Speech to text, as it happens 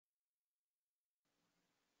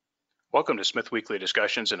Welcome to SmithWeekly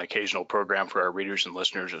Discussions, an occasional program for our readers and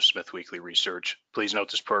listeners of SmithWeekly Research. Please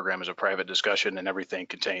note this program is a private discussion and everything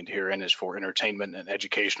contained herein is for entertainment and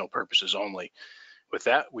educational purposes only. With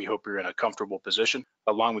that, we hope you're in a comfortable position,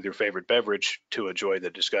 along with your favorite beverage, to enjoy the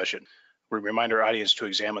discussion. We remind our audience to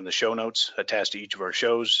examine the show notes attached to each of our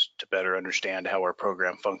shows to better understand how our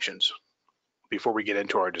program functions. Before we get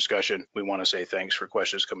into our discussion, we want to say thanks for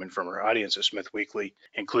questions coming from our audience at SmithWeekly,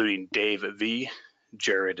 including Dave V.,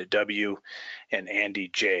 Jared W., and Andy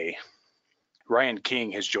J. Ryan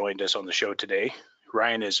King has joined us on the show today.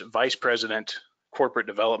 Ryan is Vice President, Corporate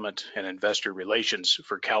Development and Investor Relations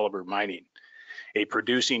for Calibre Mining, a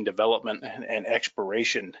producing development and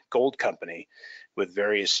exploration gold company with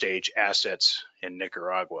various stage assets in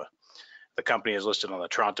Nicaragua. The company is listed on the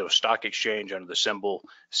Toronto Stock Exchange under the symbol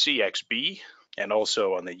CXB and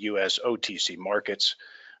also on the US OTC markets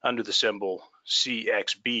under the symbol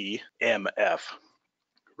CXBMF.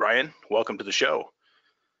 Ryan, welcome to the show.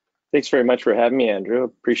 Thanks very much for having me, Andrew.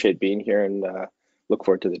 Appreciate being here and look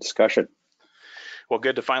forward to the discussion. Well,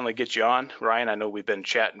 good to finally get you on, Ryan. I know we've been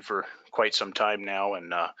chatting for quite some time now,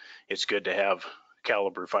 and it's good to have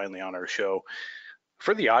Calibre finally on our show.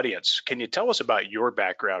 For the audience, can you tell us about your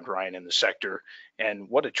background, Ryan, in the sector and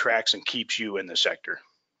what attracts and keeps you in the sector?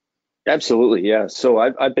 Absolutely, yeah. So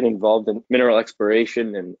I've been involved in mineral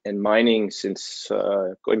exploration and mining since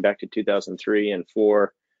going back to 2003 and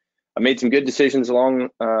 4. I made some good decisions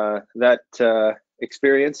along that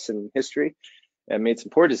experience and history, and made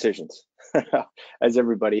some poor decisions, as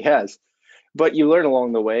everybody has. But you learn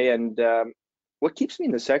along the way, and what keeps me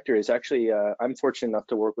in the sector is actually I'm fortunate enough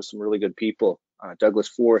to work with some really good people. Douglas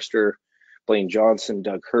Forrester, Blaine Johnson,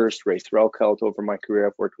 Doug Hurst, Ray Threlkeld. Over my career,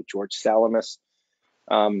 I've worked with George Salamis.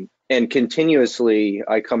 And continuously,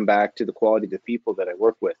 I come back to the quality of the people that I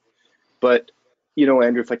work with. But you know,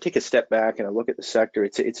 Andrew, if I take a step back and I look at the sector,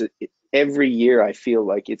 every year I feel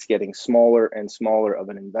like it's getting smaller and smaller of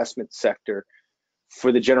an investment sector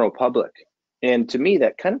for the general public. And to me,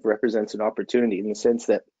 that kind of represents an opportunity in the sense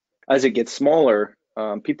that as it gets smaller,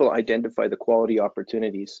 people identify the quality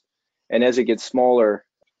opportunities. And as it gets smaller,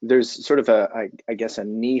 there's sort of a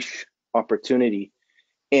niche opportunity.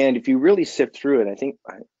 And if you really sift through it, I think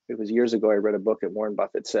it was years ago I read a book that Warren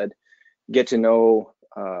Buffett said, get to know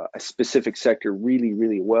a specific sector really,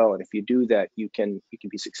 really well, and if you do that, you can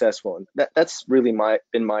be successful. And that's really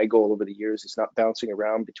been my goal over the years. Is not bouncing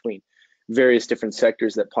around between various different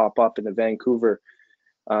sectors that pop up in the Vancouver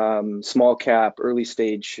small cap, early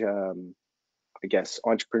stage,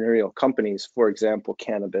 entrepreneurial companies. For example,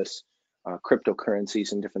 cannabis,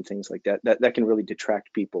 cryptocurrencies, and different things like that. That can really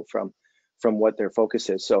detract people from what their focus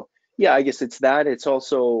is. So yeah, I guess it's that. It's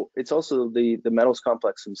also the metals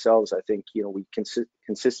complex themselves. I think, you know, we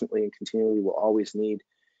consistently and continually will always need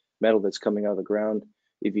metal that's coming out of the ground.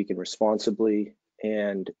 If you can responsibly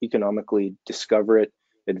and economically discover it,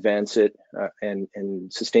 advance it, and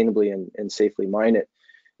sustainably and safely mine it,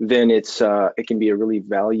 then it can be a really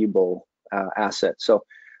valuable asset. So,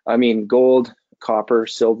 I mean, gold, copper,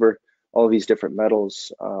 silver, all these different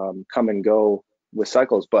metals come and go with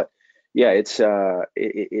cycles, but yeah, it's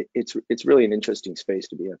really an interesting space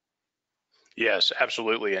to be in. Yes,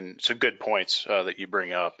 absolutely, and some good points that you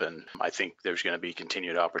bring up, and I think there's going to be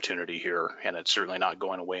continued opportunity here, and it's certainly not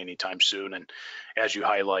going away anytime soon. And as you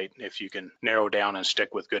highlight, if you can narrow down and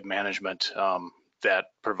stick with good management, that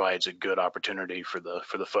provides a good opportunity for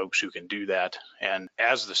the folks who can do that. And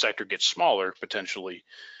as the sector gets smaller, potentially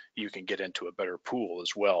you can get into a better pool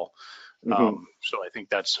as well. Mm-hmm. So I think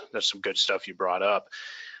that's some good stuff you brought up.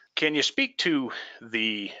 Can you speak to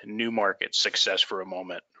the Newmarket success for a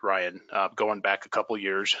moment, Ryan? Going back a couple of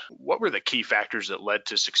years, what were the key factors that led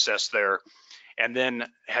to success there? And then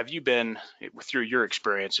have you been, through your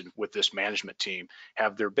experience with this management team,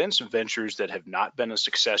 have there been some ventures that have not been a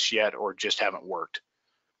success yet or just haven't worked?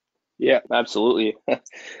 Yeah, absolutely.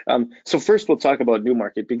 So first we'll talk about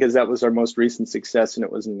Newmarket because that was our most recent success, and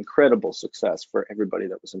it was an incredible success for everybody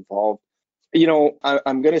that was involved. You know,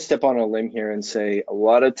 I'm going to step on a limb here and say a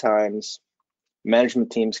lot of times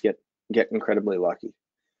management teams get incredibly lucky.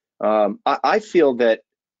 I feel that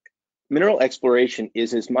mineral exploration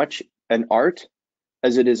is as much an art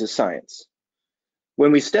as it is a science.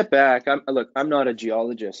 When we step back, I'm not a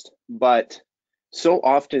geologist, but so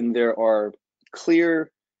often there are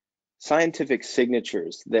clear scientific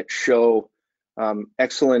signatures that show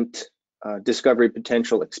excellent discovery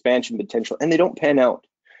potential, expansion potential, and they don't pan out.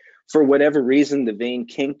 For whatever reason, the vein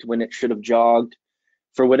kinked when it should have jogged.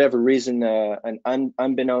 For whatever reason, an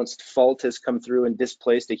unbeknownst fault has come through and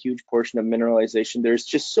displaced a huge portion of mineralization. There's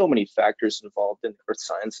just so many factors involved in earth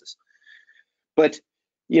sciences. But,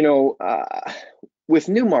 you know, with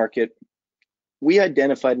Newmarket, we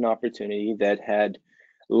identified an opportunity that had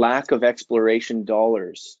lack of exploration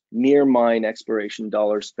dollars, near mine exploration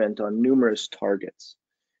dollars spent on numerous targets.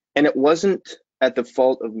 And it wasn't at the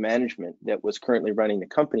fault of management that was currently running the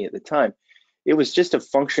company at the time. It was just a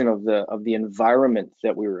function of the environment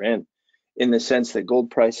that we were in the sense that gold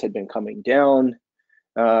price had been coming down,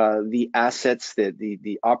 the assets,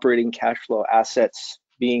 the operating cash flow assets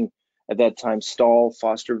being at that time Stall,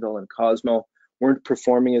 Fosterville, and Cosmo weren't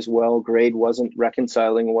performing as well. Grade wasn't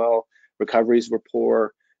reconciling well. Recoveries were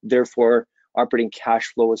poor. Therefore, operating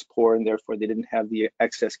cash flow was poor, and therefore they didn't have the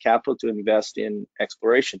excess capital to invest in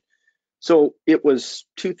exploration. So it was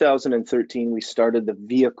 2013 we started the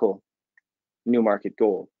vehicle Newmarket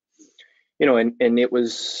Gold. And it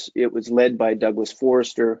was led by Douglas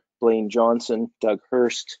Forrester, Blaine Johnson, Doug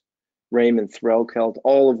Hurst, Raymond Threlkeld,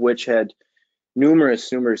 all of which had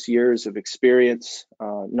numerous years of experience,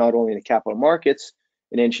 not only in the capital markets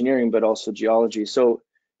and engineering, but also geology. So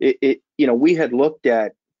we had looked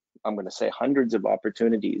at, I'm going to say, hundreds of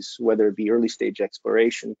opportunities, whether it be early stage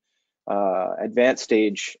exploration, advanced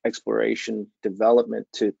stage exploration, development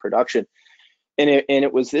to production. And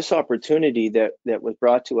it was this opportunity that was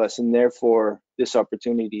brought to us, and therefore this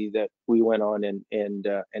opportunity that we went on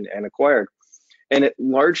and acquired. And it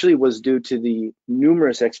largely was due to the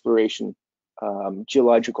numerous exploration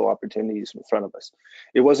geological opportunities in front of us.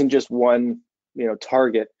 It wasn't just one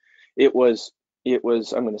target. It was I'm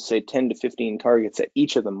going to say 10 to 15 targets at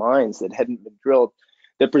each of the mines that hadn't been drilled,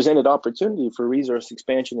 that presented opportunity for resource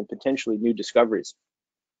expansion and potentially new discoveries.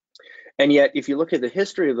 And yet, if you look at the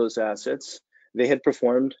history of those assets, they had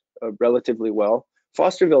performed relatively well.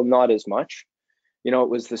 Fosterville, not as much. It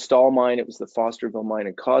was the Stall mine, it was the Fosterville mine,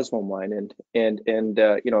 and Cosmo mine, and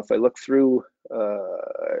if I look through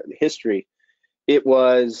history, it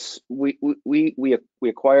was we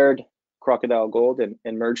acquired Crocodile Gold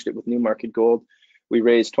and merged it with Newmarket Gold. We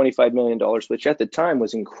raised $25 million, which at the time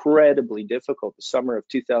was incredibly difficult. The summer of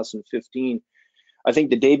 2015, I think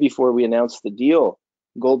the day before we announced the deal,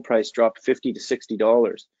 gold price dropped $50 to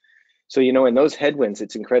 $60. So, in those headwinds,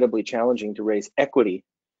 it's incredibly challenging to raise equity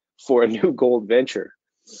for a new gold venture,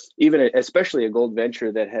 especially a gold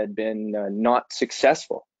venture that had been not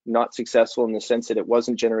successful in the sense that it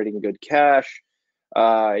wasn't generating good cash.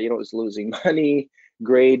 It was losing money.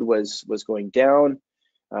 Grade was going down,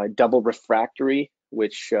 double refractory,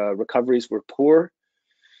 which recoveries were poor.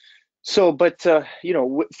 So, but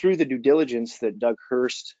through the due diligence that Doug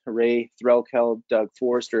Hurst, Ray Threlkeld, Doug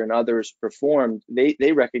Forrester, and others performed,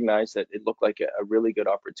 they recognized that it looked like a really good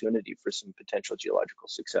opportunity for some potential geological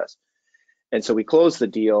success. And so we closed the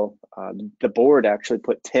deal. The board actually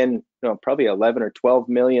put probably 11 or 12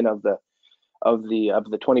 million of the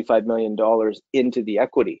 $25 million into the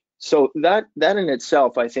equity. So that in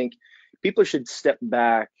itself, I think people should step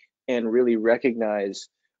back and really recognize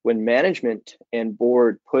when management and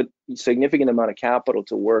board put a significant amount of capital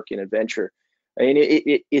to work in a venture. I mean,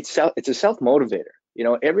 it's a self-motivator.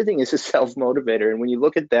 Everything is a self-motivator. And when you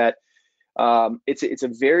look at that, it's a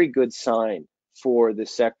very good sign for the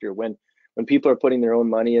sector. When people are putting their own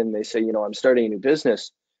money in, they say, I'm starting a new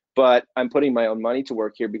business, but I'm putting my own money to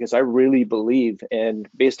work here because I really believe, and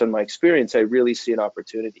based on my experience, I really see an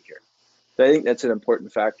opportunity here. So I think that's an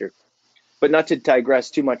important factor. But not to digress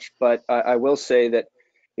too much, but I will say that,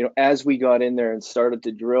 as we got in there and started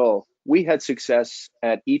to drill, we had success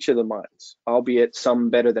at each of the mines, albeit some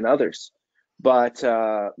better than others. But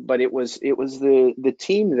it was the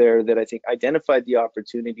team there that I think identified the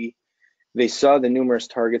opportunity. They saw the numerous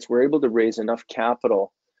targets, were able to raise enough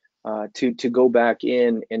capital to go back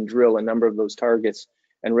in and drill a number of those targets.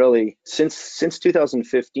 And really, since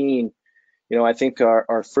 2015, I think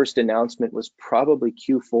our first announcement was probably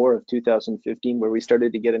Q4 of 2015, where we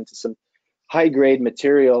started to get into some high-grade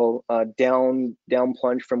material down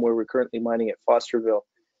plunge from where we're currently mining at Fosterville,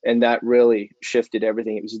 and that really shifted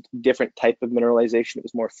everything. It was a different type of mineralization. It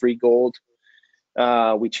was more free gold.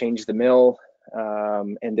 We changed the mill,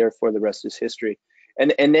 and therefore the rest is history.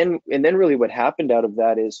 And then really what happened out of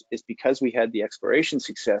that is because we had the exploration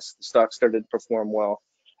success, the stock started to perform well.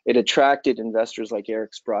 It attracted investors like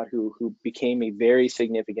Eric Sprott, who became a very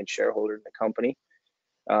significant shareholder in the company.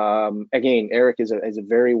 Again, Eric is a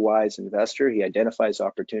very wise investor. He identifies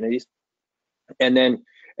opportunities. And then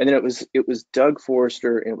it was Doug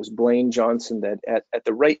Forrester and it was Blaine Johnson that at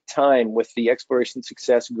the right time, with the exploration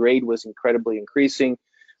success, grade was incredibly increasing.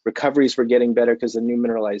 Recoveries were getting better because of new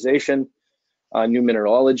mineralization. New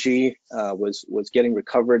mineralogy was getting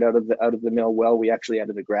recovered out of the mill well. We actually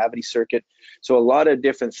added the gravity circuit. So a lot of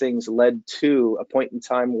different things led to a point in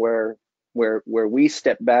time where we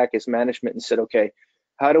stepped back as management and said, okay,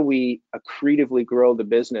 how do we accretively grow the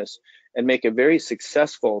business and make a very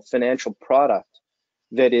successful financial product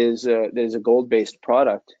that is a gold-based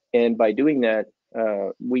product. And by doing that,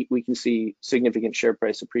 we can see significant share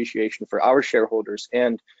price appreciation for our shareholders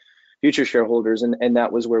and future shareholders. And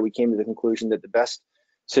that was where we came to the conclusion that the best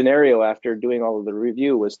scenario after doing all of the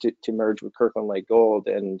review was to merge with Kirkland Lake Gold.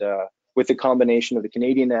 And with the combination of the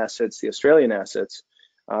Canadian assets, the Australian assets,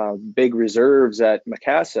 big reserves at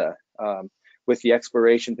Macassa, with the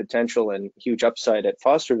exploration potential and huge upside at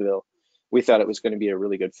Fosterville, we thought it was going to be a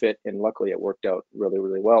really good fit, and luckily it worked out really,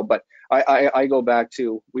 really well. But I go back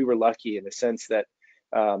to, we were lucky in the sense that,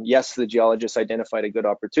 yes, the geologists identified a good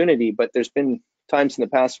opportunity, but there's been times in the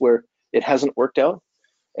past where it hasn't worked out.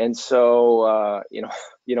 And so,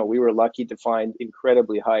 we were lucky to find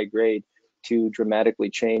incredibly high grade to dramatically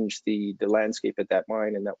change the landscape at that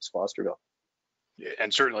mine, and that was Fosterville.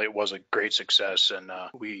 And certainly it was a great success, and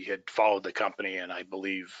we had followed the company, and I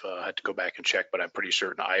believe I had to go back and check, but I'm pretty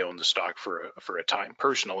certain I owned the stock for a time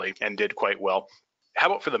personally and did quite well. How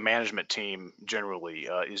about for the management team generally?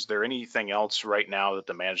 Is there anything else right now that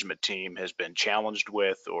the management team has been challenged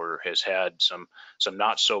with or has had some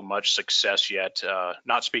not so much success yet?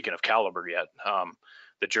 Not speaking of Calibre yet,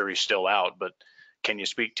 the jury's still out, but can you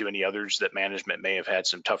speak to any others that management may have had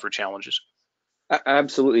some tougher challenges?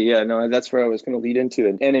 Absolutely, yeah. No, that's where I was going to lead into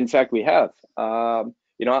it, and in fact, we have.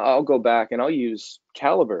 I'll go back and I'll use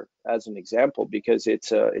Calibre as an example because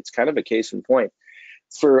it's kind of a case in point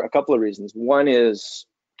for a couple of reasons. One is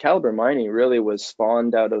Calibre Mining really was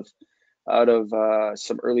spawned out of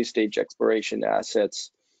some early stage exploration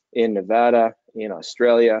assets in Nevada, in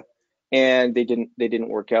Australia, and they didn't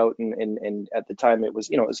work out. And at the time, it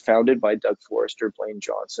was founded by Doug Forrester, Blaine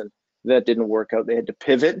Johnson. That didn't work out. They had to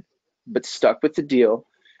pivot, but stuck with the deal,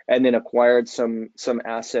 and then acquired some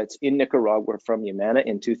assets in Nicaragua from Yamana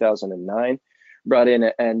in 2009. Brought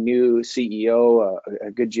in a new CEO, a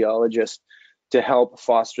good geologist, to help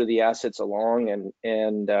foster the assets along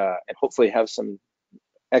and hopefully have some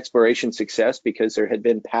exploration success, because there had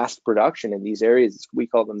been past production in these areas. We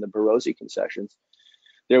call them the Barrosi concessions.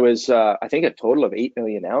 There was, I think, a total of 8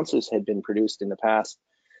 million ounces had been produced in the past.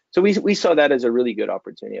 So we saw that as a really good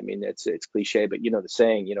opportunity. I mean, it's cliche, but the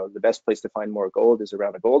saying, the best place to find more gold is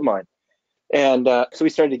around a gold mine. And so we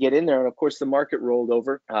started to get in there, and of course the market rolled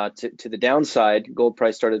over to the downside. Gold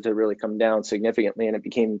price started to really come down significantly, and it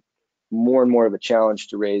became more and more of a challenge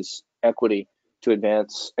to raise equity to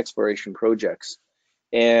advance exploration projects.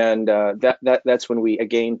 And that's when we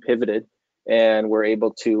again pivoted and were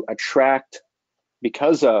able to attract,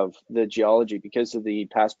 because of the geology, because of the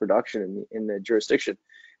past production in the jurisdiction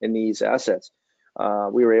in these assets,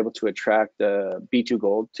 we were able to attract the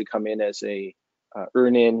B2Gold to come in as a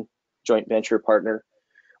earn-in joint venture partner.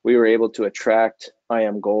 We were able to attract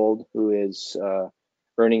IAMGOLD, who is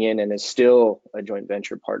earning in and is still a joint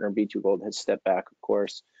venture partner. B2Gold has stepped back, of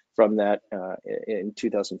course, from that in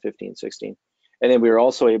 2015-16. And then we were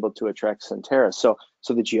also able to attract Centerra. So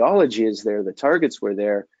the geology is there, the targets were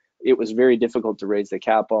there. It was very difficult to raise the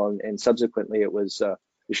capital, and subsequently it was the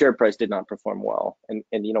share price did not perform well, and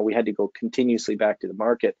we had to go continuously back to the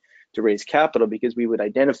market to raise capital, because we would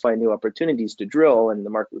identify new opportunities to drill, and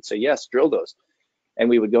the market would say, yes, drill those, and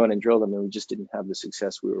we would go in and drill them, and we just didn't have the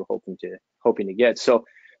success we were hoping to get. So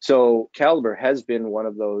Calibre has been one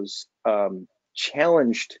of those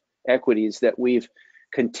challenged equities that we've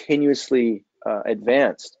continuously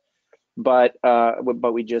advanced, but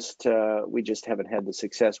we just haven't had the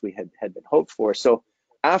success we had been hoped for. So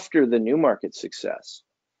after the Newmarket success,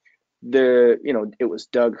 it was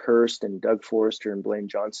Doug Hurst and Doug Forrester and Blaine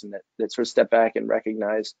Johnson that sort of stepped back and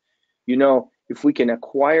recognized, if we can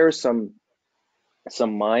acquire some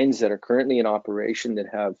mines that are currently in operation that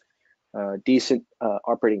have decent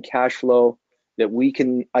operating cash flow that we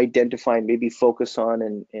can identify and maybe focus on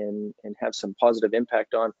and have some positive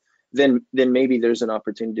impact on, then maybe there's an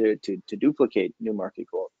opportunity to duplicate Newmarket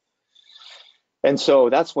Gold. And so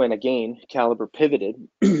that's when, again, Calibre pivoted.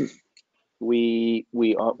 We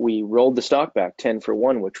rolled the stock back 10 for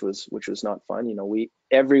 1, which was not fun.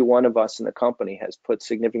 Every one of us in the company has put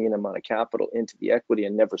significant amount of capital into the equity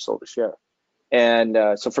and never sold a share. And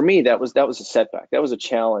so for me, that was a setback. That was a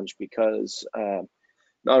challenge, because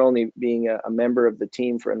not only being a member of the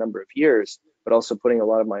team for a number of years, but also putting a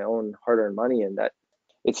lot of my own hard-earned money in that,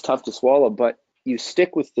 it's tough to swallow. But you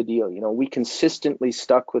stick with the deal. We consistently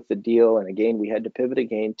stuck with the deal, and again, we had to pivot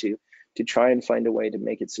again to try and find a way to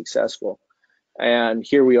make it successful. And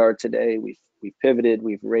here we are today. We've pivoted.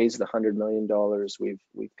 We've raised the $100 million.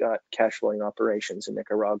 We've got cash flowing operations in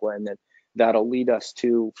Nicaragua, and then that'll lead us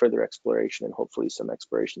to further exploration and hopefully some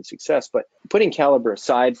exploration success. But putting Calibre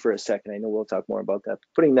aside for a second, I know we'll talk more about that.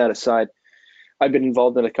 Putting that aside, I've been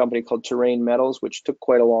involved in a company called Terrain Metals, which took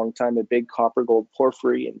quite a long time, a big copper gold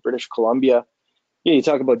porphyry in British Columbia. Yeah, you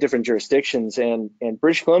talk about different jurisdictions, and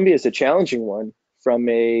British Columbia is a challenging one from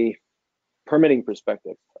a permitting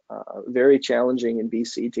perspective. Very challenging in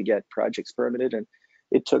BC to get projects permitted, and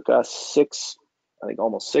it took us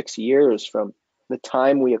almost 6 years from the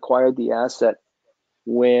time we acquired the asset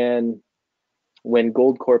when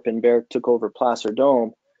Gold Corp and Barrick took over Placer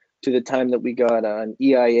Dome to the time that we got an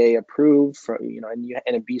EIA approved from, and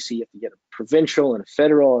in BC you have to get a provincial and a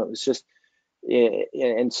federal. And it was just,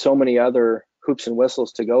 and so many other hoops and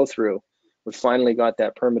whistles to go through. We finally got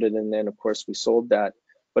that permitted, and then of course we sold that.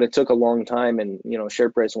 But it took a long time, and share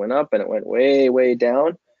price went up and it went way, way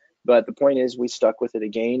down. But the point is, we stuck with it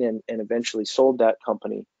again, and eventually sold that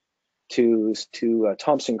company to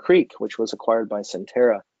Thompson Creek, which was acquired by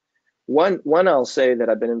Centerra. One I'll say that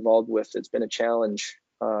I've been involved with, it's been a challenge,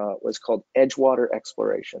 was called Edgewater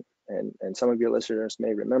Exploration, and some of your listeners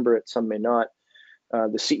may remember it, some may not.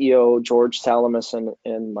 The CEO, George Salamis,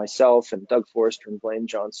 and myself, and Doug Forrester and Blaine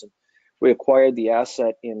Johnson, we acquired the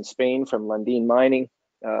asset in Spain from Lundin Mining,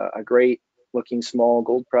 a great looking small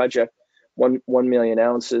gold project, 1 million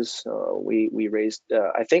ounces. We raised,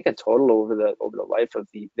 I think, a total over the life of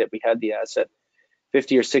that we had the asset,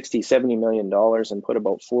 50 or 60, $70 million, and put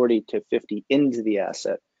about 40 to 50 into the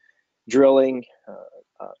asset. Drilling,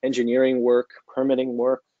 engineering work, permitting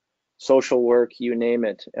work, social work, you name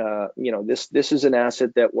it. This is an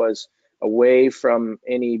asset that was away from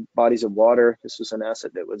any bodies of water. This was an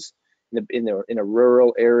asset that was in a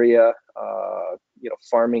rural area,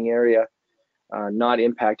 farming area, not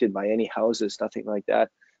impacted by any houses, nothing like that.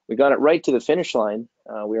 We got it right to the finish line.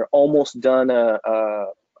 We are almost done a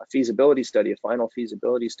feasibility study, a final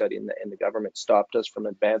feasibility study, and the government stopped us from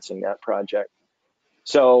advancing that project.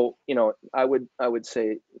 So, I would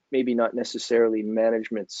say maybe not necessarily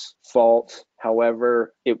management's fault.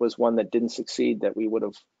 However, it was one that didn't succeed that we would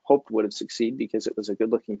have hoped would have succeeded, because it was a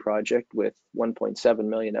good looking project with 1.7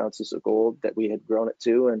 million ounces of gold that we had grown it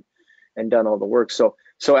to and done all the work. So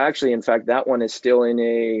actually, in fact, that one is still in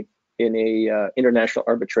a international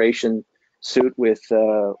arbitration suit with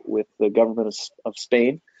the government of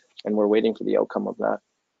Spain, and we're waiting for the outcome of that.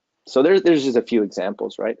 So there's just a few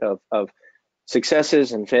examples, right, of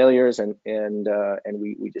successes and failures, and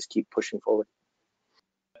we just keep pushing forward.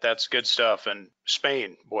 That's good stuff. And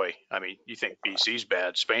Spain, boy, I mean, you think BC's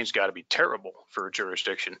bad. Spain's got to be terrible for a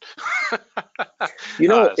jurisdiction.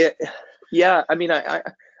 Yeah, I mean,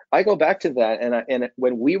 I go back to that, and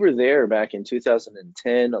when we were there back in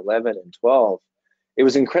 2010, 11, and 12, it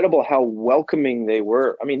was incredible how welcoming they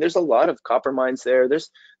were. I mean, there's a lot of copper mines there. There's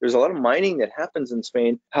a lot of mining that happens in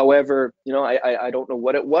Spain. However, I don't know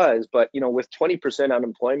what it was, but with 20%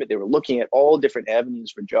 unemployment, they were looking at all different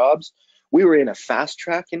avenues for jobs. We were in a fast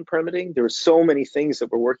track in permitting. There were so many things that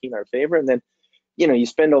were working in our favor, and then you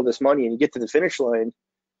spend all this money and you get to the finish line,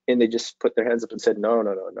 and they just put their hands up and said, no,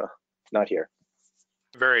 not here.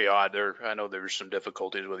 Very odd. I know there was some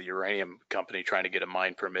difficulties with a uranium company trying to get a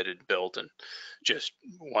mine permitted, built, and just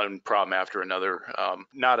one problem after another.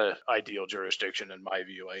 Not an ideal jurisdiction in my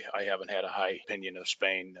view. I haven't had a high opinion of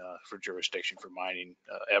Spain for jurisdiction for mining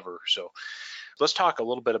ever. So let's talk a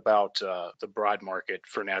little bit about the broad market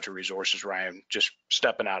for natural resources, Ryan, just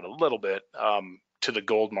stepping out a little bit to the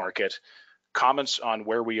gold market. Comments on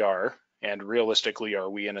where we are, and realistically, are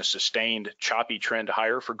we in a sustained choppy trend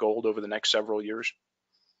higher for gold over the next several years?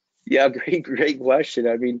 Yeah, great question.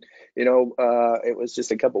 I mean, it was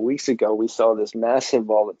just a couple of weeks ago we saw this massive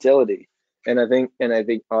volatility, and I think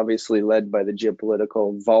obviously led by the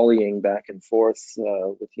geopolitical volleying back and forth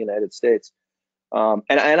with the United States, and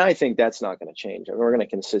I think that's not going to change. I mean, we're going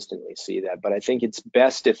to consistently see that, but I think it's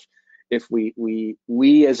best if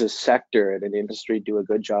we as a sector and an industry do a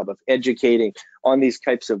good job of educating on these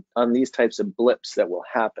types of blips that will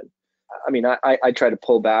happen. I mean, I try to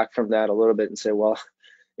pull back from that a little bit and say, well,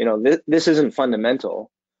 this isn't fundamental.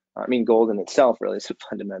 I mean, gold in itself really isn't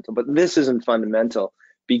fundamental, but this isn't fundamental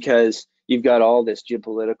because you've got all this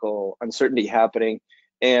geopolitical uncertainty happening,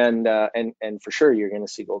 and for sure you're going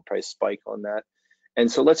to see gold price spike on that.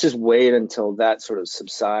 And so let's just wait until that sort of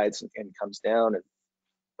subsides and comes down, in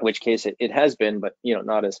which case it has been, but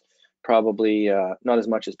not as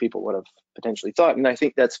much as people would have potentially thought. And I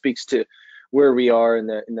think that speaks to where we are in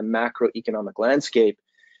the macroeconomic landscape.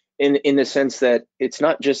 In the sense that it's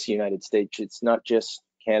not just the United States, it's not just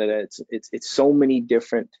Canada, it's so many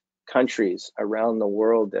different countries around the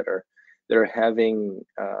world that are having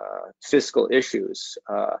fiscal issues.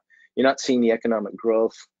 You're not seeing the economic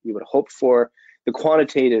growth you would hope for. The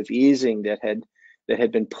quantitative easing that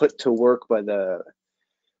had been put to work by the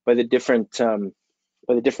different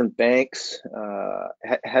by the different banks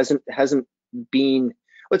hasn't been,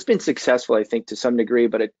 well, it's been successful, I think, to some degree,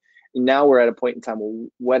 but now we're at a point in time, well,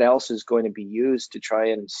 what else is going to be used to try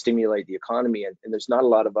and stimulate the economy? And there's not a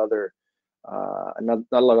lot of other not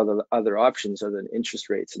a lot of other options other than interest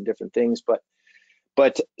rates and different things.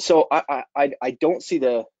 But so I don't see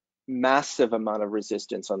the massive amount of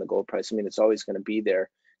resistance on the gold price. I mean, it's always going to be there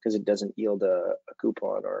because it doesn't yield a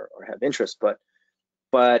coupon or have interest. But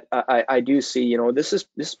I do see, you know, this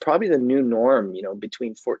is probably the new norm, you know,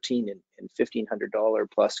 between $1,400 and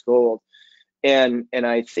 $1,500 plus gold. And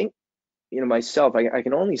I think, you know, myself, I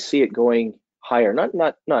can only see it going higher,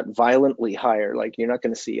 not violently higher. Like you're not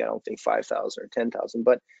going to see, I don't think 5,000 or 10,000,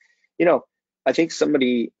 but you know, I think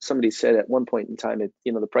somebody said at one point in time,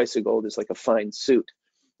 you know, the price of gold is like a fine suit.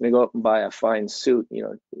 When you go up and buy a fine suit, you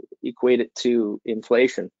know, equate it to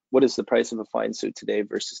inflation. What is the price of a fine suit today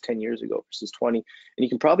versus 10 years ago versus 20? And you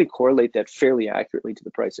can probably correlate that fairly accurately to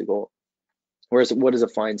the price of gold. Whereas what does a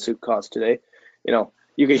fine suit cost today? You know,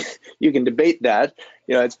 you can debate that.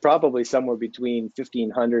 You know, it's probably somewhere between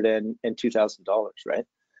 $1,500 and $2,000, right?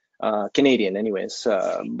 Canadian anyways.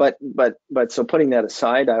 But so putting that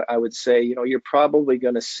aside, I would say, you know, you're probably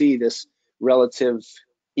going to see this relative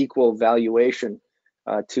equal valuation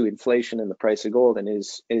to inflation in the price of gold, and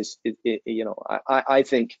you know, I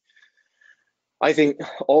think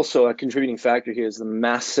also a contributing factor here is the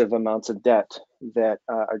massive amounts of debt that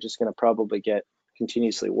are just going to probably get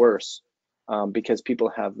continuously worse because people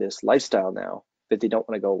have this lifestyle now that they don't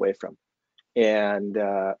want to go away from. And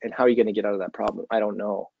how are you going to get out of that problem? I don't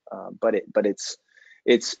know, but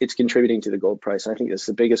it's contributing to the gold price. And I think it's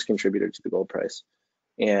the biggest contributor to the gold price.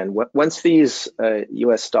 And once these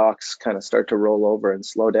U.S. stocks kind of start to roll over and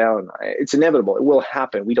slow down, it's inevitable. It will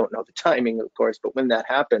happen. We don't know the timing, of course, but when that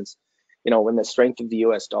happens, you know, when the strength of the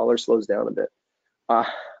U.S. dollar slows down a bit,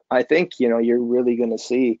 I think, you know, you're really going to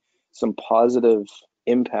see some positive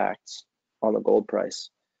impacts on the gold price.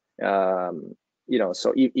 You know,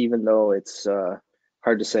 so even though it's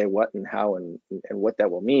hard to say what and how and what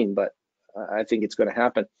that will mean, but I think it's going to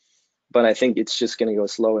happen. But I think it's just going to go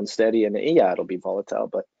slow and steady, and yeah, it'll be volatile.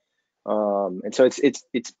 But and so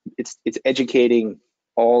it's educating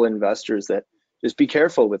all investors that just be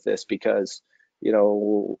careful with this because you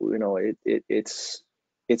know it's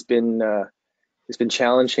been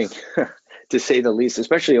challenging to say the least,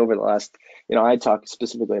 especially over the last, you know, I talk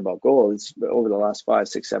specifically about gold. It's over the last 5,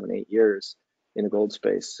 6, 7, 8 years in the gold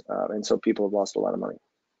space, and so people have lost a lot of money.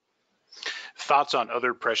 Thoughts on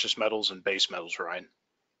other precious metals and base metals, Ryan?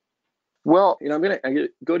 Well, you know, I'm gonna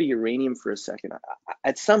go to uranium for a second.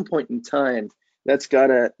 At some point in time, that's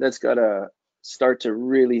gotta start to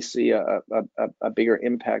really see a bigger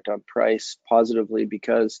impact on price positively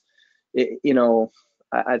because, you know,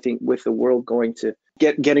 I think with the world going to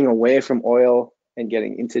getting away from oil and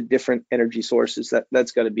getting into different energy sources,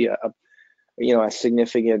 that's got to be a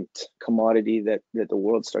significant commodity that the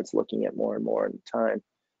world starts looking at more and more in time.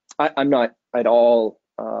 I'm not at all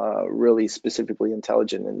really specifically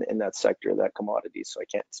intelligent in that sector of that commodity, so I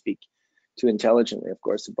can't speak too intelligently, of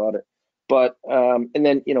course, about it. But and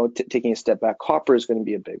then, you know, taking a step back, copper is going to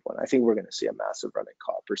be a big one. I think we're going to see a massive run in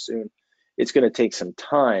copper soon. It's going to take some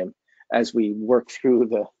time as we work through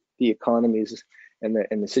the economies and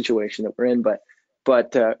the situation that we're in. But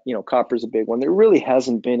you know, copper is a big one. There really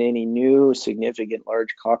hasn't been any new significant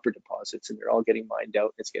large copper deposits, and they're all getting mined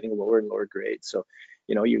out. It's getting lower and lower grades. So,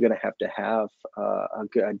 you know, you're going to have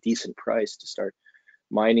a decent price to start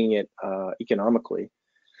mining it economically.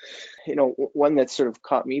 You know, one that sort of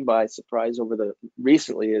caught me by surprise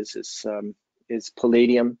recently is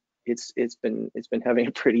palladium. It's been having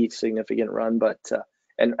a pretty significant run, but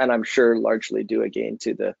and I'm sure largely due again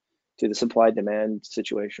to the supply demand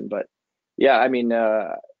situation. But yeah, I mean,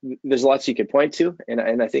 there's lots you could point to,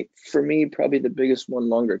 and I think for me probably the biggest one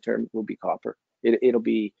longer term will be copper. It'll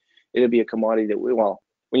be a commodity that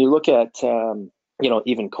when you look at you know,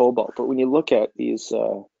 even cobalt, but when you look at these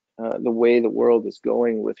the way the world is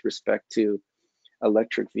going with respect to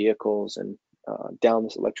electric vehicles and down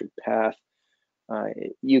this electric path,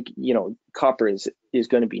 you know, copper is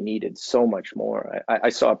going to be needed so much more. I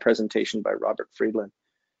saw a presentation by Robert Friedland.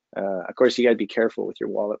 Of course, you got to be careful with your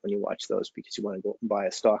wallet when you watch those because you want to go and buy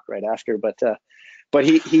a stock right after. But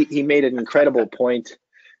he made an incredible point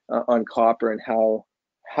on copper and how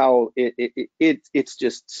it's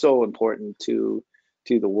just so important to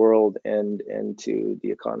the world and to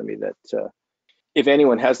the economy that if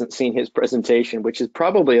anyone hasn't seen his presentation, which is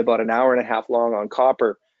probably about an hour and a half long on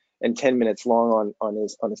copper and 10 minutes long on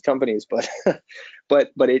his companies, but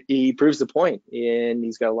he proves the point, and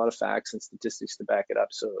he's got a lot of facts and statistics to back it up,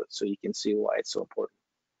 so you can see why it's so important.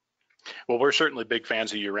 Well, we're certainly big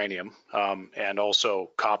fans of uranium and also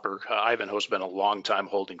copper. Ivanhoe's been a long time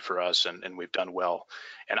holding for us, and we've done well.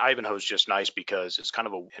 And Ivanhoe's just nice because it's kind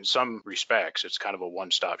of in some respects, it's kind of a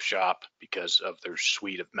one-stop shop because of their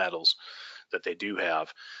suite of metals that they do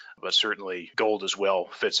have. But certainly gold as well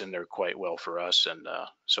fits in there quite well for us. And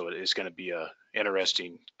so it is going to be a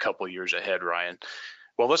interesting couple years ahead, Ryan.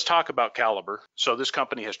 Well, let's talk about Calibre. So this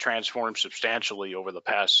company has transformed substantially over the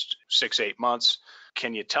past 6-8 months.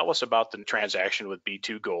 Can you tell us about the transaction with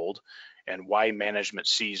B2Gold and why management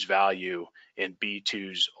sees value in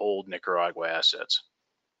B2's old Nicaragua assets?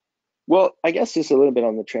 Well, I guess just a little bit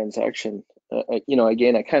on the transaction.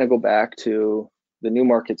 Again, I kind of go back to the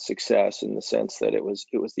Newmarket success in the sense that it was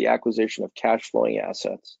the acquisition of cash flowing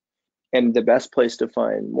assets, and the best place to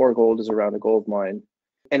find more gold is around a gold mine.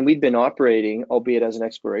 And we'd been operating, albeit as an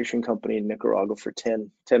exploration company in Nicaragua for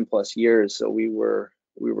 10 plus years. So we were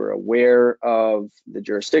aware of the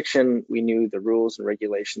jurisdiction. We knew the rules and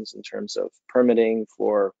regulations in terms of permitting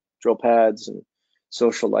for drill pads and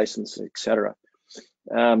social licenses, etc.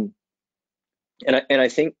 And I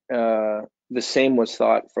think the same was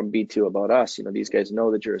thought from B2 about us. These guys know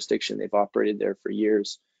the jurisdiction. They've operated there for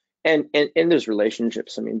years. And there's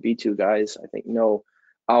relationships. I mean, B2 guys, I think, know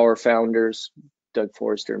our founders, Doug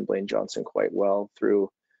Forrester and Blaine Johnson, quite well through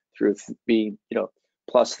being,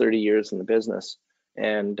 plus 30 years in the business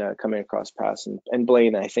and coming across paths. And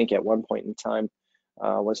Blaine, I think at one point in time,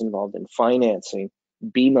 was involved in financing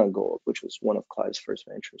B2Gold, which was one of Clive's first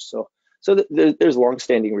ventures. So there's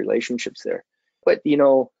longstanding relationships there. But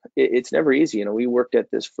it's never easy. We worked at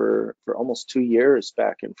this for almost 2 years,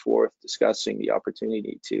 back and forth, discussing the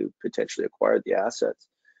opportunity to potentially acquire the assets,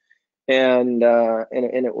 and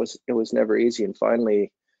it was never easy. And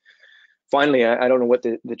finally, I don't know what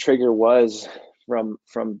the trigger was from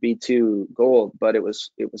B2Gold, but it was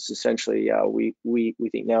essentially we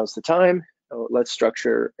think now is the time. Let's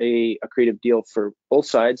structure a creative deal for both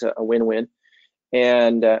sides, a win-win.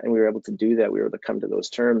 And we were able to do that. We were able to come to those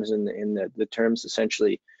terms, and the terms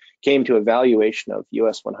essentially came to a valuation of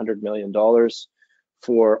US $100 million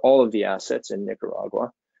for all of the assets in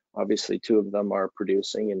Nicaragua. Obviously, 2 of them are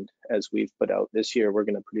producing, and as we've put out this year, we're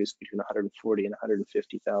going to produce between 140 and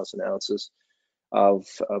 150,000 ounces of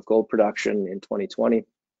gold production in 2020.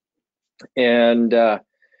 And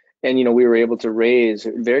we were able to raise,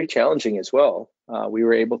 very challenging as well. We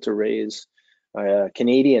were able to raise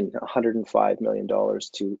Canadian $105 million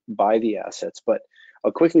to buy the assets. But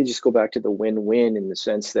I'll quickly just go back to the win-win in the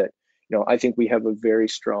sense that, I think we have a very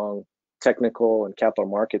strong technical and capital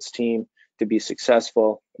markets team to be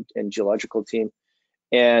successful, and geological team.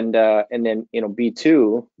 And then,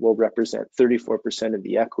 B2 will represent 34% of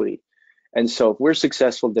the equity. And so if we're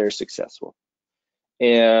successful, they're successful.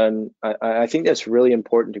 And I think that's really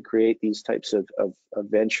important to create these types of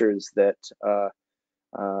ventures that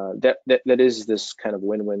is this kind of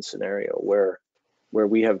win-win scenario where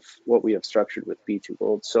we have what we have structured with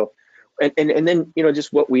B2Gold. So, and then,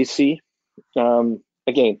 just what we see,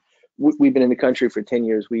 again, we've been in the country for 10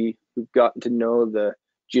 years. We've gotten to know the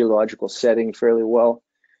geological setting fairly well.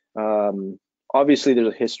 Obviously, there's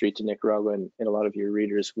a history to Nicaragua, and a lot of your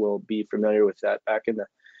readers will be familiar with that back in the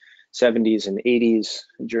 70s and 80s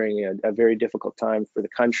during a very difficult time for the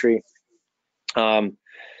country. And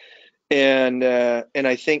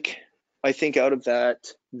I think out of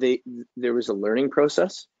that, there was a learning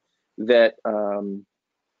process that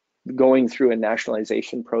going through a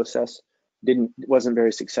nationalization process wasn't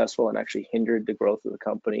very successful, and actually hindered the growth of the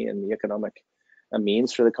company and the economic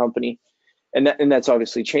means for the company. And that's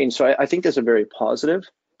obviously changed. So I think that's a very positive,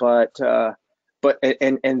 but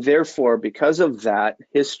therefore, because of that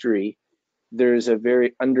history, there's a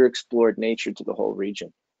very underexplored nature to the whole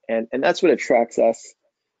region, and that's what attracts us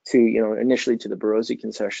to, initially to the Barosi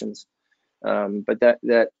concessions, but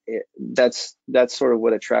that's sort of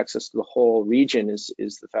what attracts us to the whole region is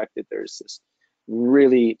the fact that there's this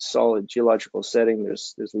really solid geological setting.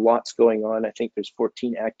 There's lots going on. I think there's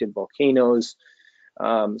 14 active volcanoes.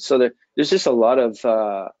 So there's just a lot of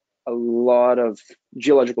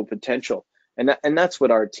geological potential, and that's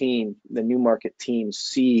what our team, the Newmarket team,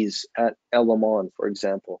 sees at El Limon, for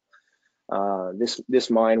example. This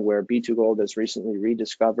mine where B2Gold has recently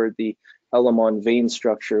rediscovered the El Limon vein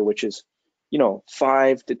structure, which is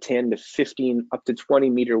 5 to 10 to 15 up to 20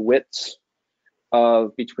 meter widths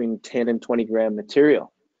of between 10 and 20 gram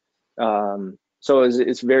material. So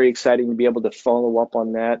it's very exciting to be able to follow up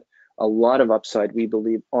on that. A lot of upside, we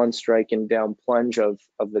believe, on strike and down plunge of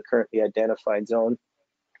the currently identified zone.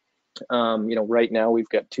 Right now we've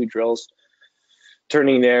got 2 drills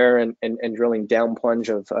turning there and drilling down plunge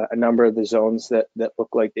of a number of the zones that look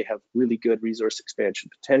like they have really good resource expansion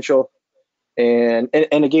potential. And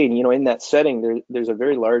again, in that setting, there's a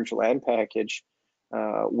very large land package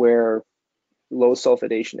where low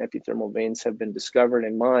sulfidation epithermal veins have been discovered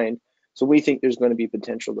and mined. So we think there's going to be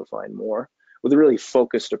potential to find more with a really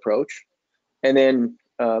focused approach. And then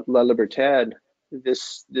La Libertad,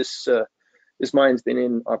 this mine's been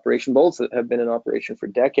in operation. Both have been in operation for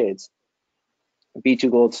decades.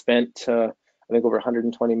 B2Gold spent, I think, over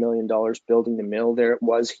 $120 million building the mill there. It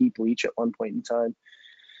was heap leach at one point in time.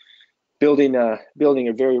 Building a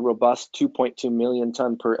very robust 2.2 million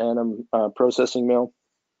ton per annum processing mill.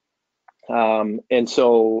 And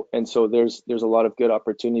so there's a lot of good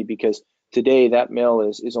opportunity, because today that mill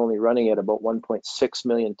is only running at about 1.6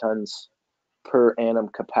 million tons per annum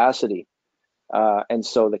capacity. And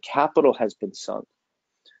so the capital has been sunk.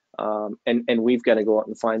 And we've got to go out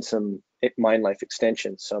and find some mine life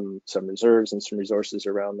extension, some reserves and some resources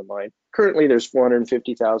around the mine. Currently, there's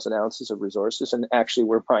 450,000 ounces of resources, and actually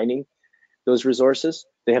we're mining those resources.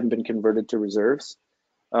 They haven't been converted to reserves.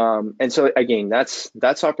 And so again,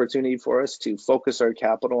 that's opportunity for us to focus our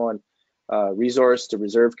capital on resource to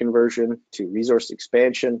reserve conversion, to resource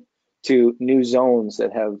expansion, to new zones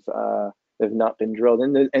that have not been drilled.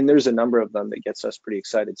 And there's a number of them that gets us pretty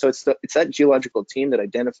excited. So it's that geological team that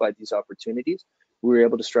identified these opportunities. We were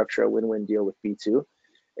able to structure a win-win deal with B2.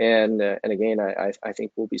 And again, I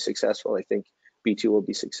think we'll be successful. I think B2 will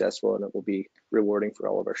be successful, and it will be rewarding for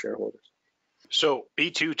all of our shareholders. So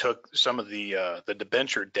B2 took some of the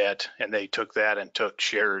debenture debt, and they took that and took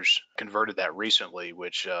shares, converted that recently,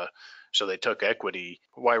 which so they took equity.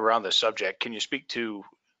 While we're on the subject, can you speak to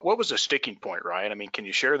what was the sticking point, Ryan? I mean, can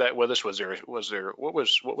you share that with us? Was there what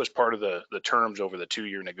was part of the terms over the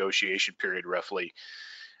 2-year negotiation period roughly?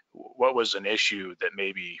 What was an issue that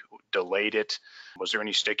maybe delayed it? Was there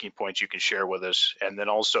any sticking points you can share with us? And then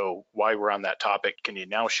also, while we're on that topic, can you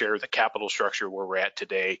now share the capital structure where we're at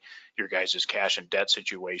today, your guys' cash and debt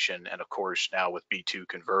situation, and of course now with B2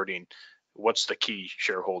 converting, what's the key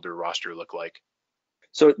shareholder roster look like?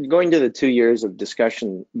 So going to the 2 years of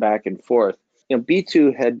discussion back and forth,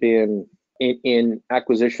 B2 had been in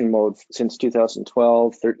acquisition mode since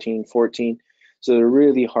 2012, 13, 14. So they're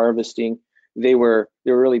really harvesting. They were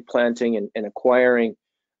really planting and acquiring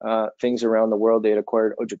things around the world. They had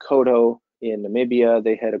acquired Otjikoto in Namibia.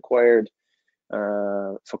 They had acquired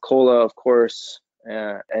Fekola, of course,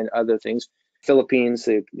 and other things. Philippines,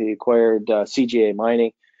 they acquired CGA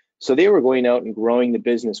Mining. So they were going out and growing the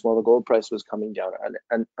business while the gold price was coming down.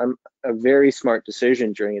 And a very smart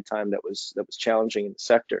decision during a time that was challenging in the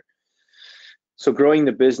sector. So growing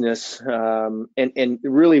the business and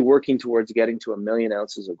really working towards getting to 1 million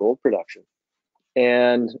ounces of gold production.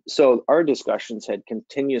 And so our discussions had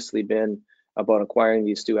continuously been about acquiring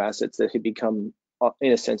these two assets that had become,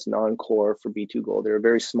 in a sense, non-core for B2Gold. They're a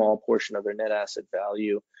very small portion of their net asset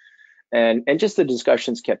value. And just the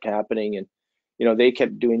discussions kept happening, and they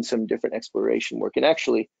kept doing some different exploration work. And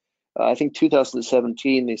actually, I think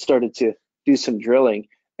 2017, they started to do some drilling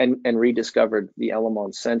and rediscovered the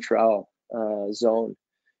Elemon Central zone.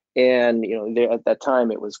 And at that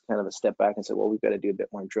time, it was kind of a step back and said, well, we've got to do a bit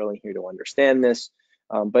more drilling here to understand this.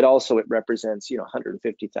 But also, it represents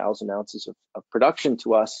 150,000 ounces of production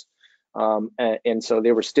to us. And so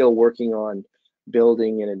they were still working on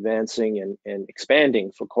building and advancing and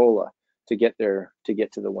expanding Fekola to get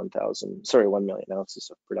to the 1 million ounces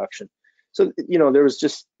of production. So there was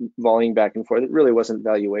just volume back and forth. It really wasn't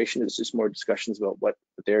valuation. It was just more discussions about what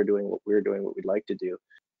they're doing, what we're doing, what we'd like to do.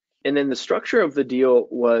 And then the structure of the deal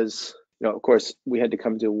was, of course, we had to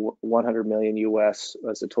come to 100 million US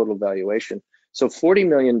as the total valuation. So $40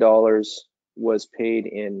 million was paid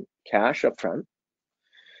in cash upfront,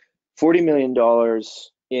 $40 million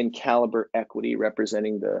in Calibre equity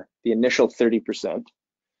representing the initial 30%,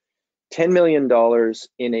 $10 million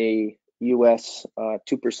in a US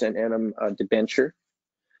 2% annum debenture,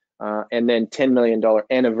 and then $10 million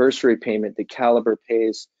anniversary payment that Calibre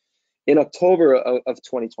pays in October of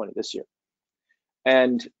 2020, this year.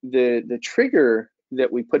 And the trigger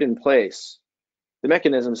that we put in place, the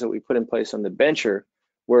mechanisms that we put in place on the debenture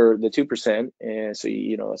were the 2%, and so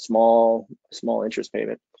a small interest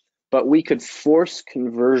payment, but we could force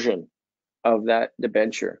conversion of that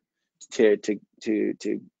debenture to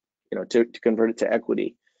convert it to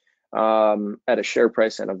equity at a share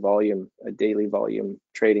price and a daily volume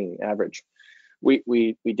trading average.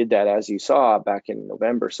 We did that, as you saw, back in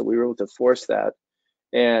November. So we were able to force that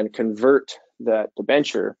and convert that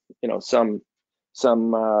debenture, some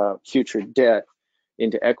future debt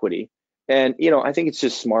into equity. And I think it's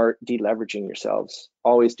just smart deleveraging yourselves,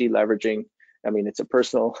 always deleveraging. I mean, it's a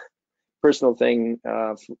personal thing,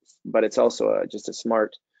 but it's also just a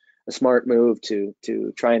smart move to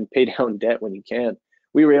try and pay down debt when you can.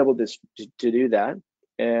 We were able to do that,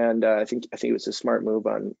 and I think it was a smart move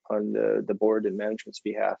on the board and management's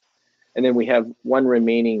behalf. And then we have one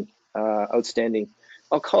remaining outstanding,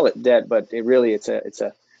 I'll call it debt, but it's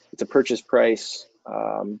a purchase price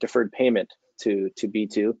deferred payment to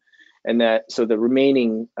B2, and so the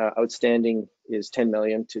remaining outstanding is 10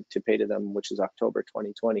 million to pay to them, which is October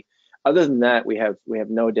 2020. Other than that, we have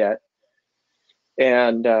no debt.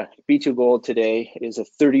 And B2Gold today is a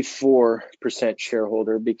 34%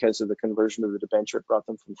 shareholder because of the conversion of the debenture. It brought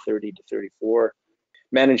them from 30 to 34.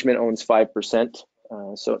 Management owns 5%.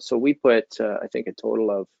 So we put, I think, a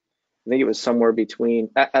total of, I think it was somewhere between,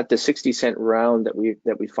 at the 60-cent round that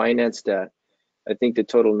we financed at, I think the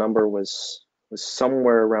total number was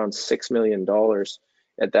somewhere around $6 million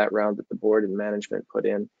at that round that the board and management put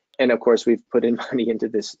in. And of course, we've put in money into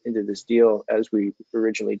this deal as we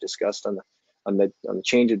originally discussed on the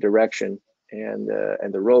change of direction and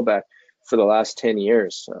the rollback for the last 10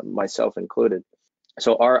 years, myself included.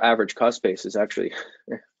 So our average cost base is actually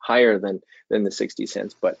higher than the 60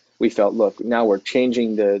 cents. But we felt, look, now we're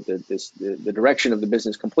changing the direction of the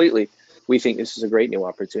business completely. We think this is a great new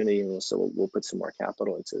opportunity, and so we'll put some more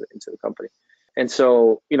capital into the company. And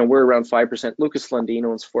so, we're around 5%. Lucas Lundin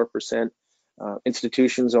owns 4%.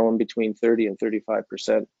 Institutions own between 30 and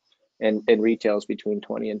 35%, and retails between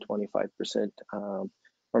 20 and 25%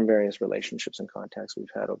 from various relationships and contacts we've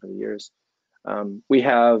had over the years. We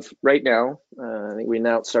have right now, I think we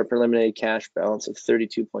announced our preliminary cash balance of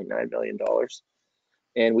 $32.9 million,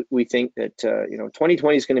 and we think that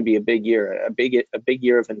 2020 is going to be a big year, a big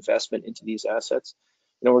year of investment into these assets.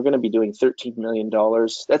 We're going to be doing $13 million.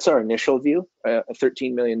 That's our initial view,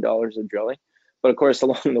 $13 million of drilling. But of course,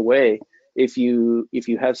 along the way, if you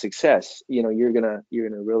have success, you're gonna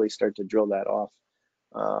really start to drill that off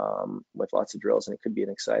with lots of drills, and it could be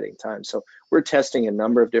an exciting time. So we're testing a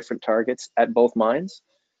number of different targets at both mines,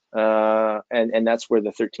 and that's where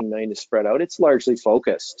the 13 million is spread out. It's largely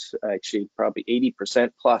focused, actually, probably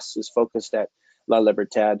 80% plus is focused at La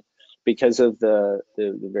Libertad because of the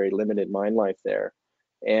very limited mine life there,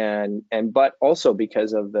 but also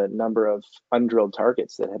because of the number of undrilled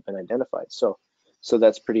targets that have been identified. So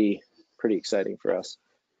that's pretty exciting for us.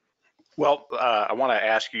 Well, I want to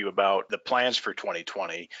ask you about the plans for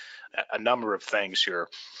 2020, a number of things here.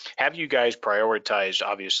 Have you guys prioritized,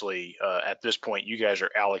 obviously, at this point, you guys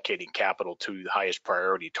are allocating capital to the highest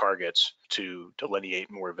priority targets to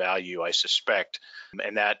delineate more value, I suspect.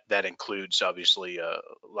 And that includes, obviously,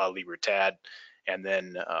 La Libertad, and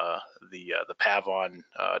then the Pavon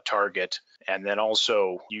target. And then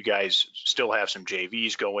also, you guys still have some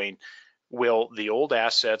JVs going. Will the old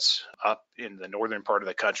assets up in the northern part of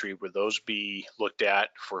the country, will those be looked at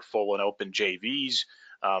for full and open JVs?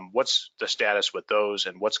 What's the status with those,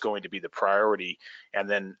 and what's going to be the priority? And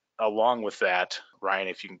then along with that, Ryan,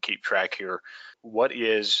 if you can keep track here, what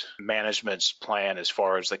is management's plan as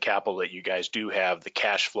far as the capital that you guys do have, the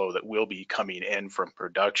cash flow that will be coming in from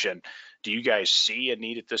production? Do you guys see a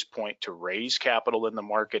need at this point to raise capital in the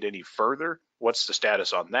market any further? What's the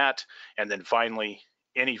status on that? And then finally,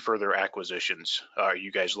 any further acquisitions? Are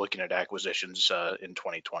you guys looking at acquisitions in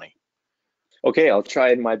 2020? Okay, I'll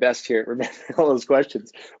try my best here at remembering all those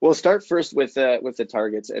questions. We'll start first with the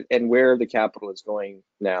targets and where the capital is going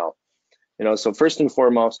now. So first and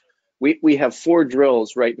foremost, we have 4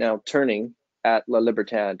 drills right now turning at La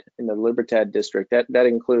Libertad in the Libertad district. That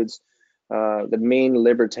includes the main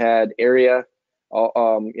Libertad area.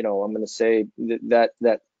 I'm going to say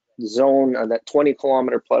that zone, that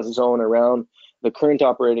 20-kilometer plus zone around the current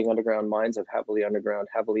operating underground mines of Heavily Underground,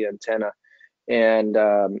 Heavily Antenna,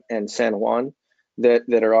 and San Juan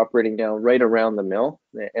that are operating down right around the mill.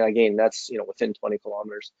 And again, that's within 20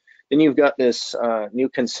 kilometers. Then you've got this new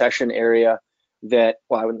concession area I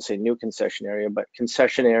wouldn't say new concession area, but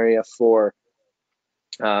concession area for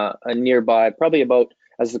a nearby, probably about,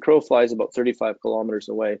 as the crow flies, about 35 kilometers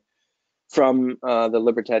away from the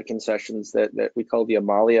Libertad concessions that we call the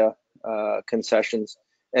Amalia concessions.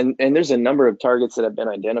 And there's a number of targets that have been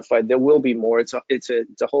identified. There will be more. It's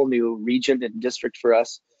a whole new region and district for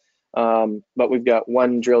us. But we've got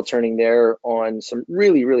one drill turning there on some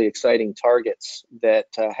really, really exciting targets that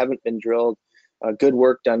haven't been drilled. Good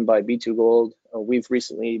work done by B2Gold. We've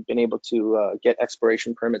recently been able to get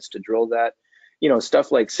exploration permits to drill that.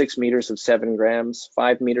 Stuff like 6 meters of 7 grams,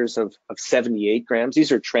 5 meters of 78 grams.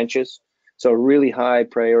 These are trenches. So really high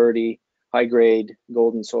priority, high grade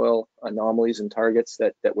golden soil anomalies and targets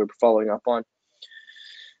that we're following up on.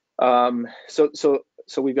 So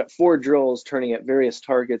so we've got 4 drills turning at various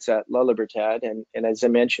targets at La Libertad, and as I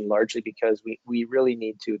mentioned, largely because we really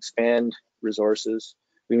need to expand resources.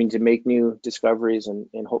 We need to make new discoveries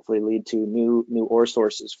and hopefully lead to new ore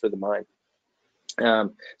sources for the mine.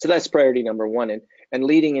 So that's priority number 1, and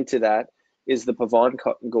leading into that is the Pavon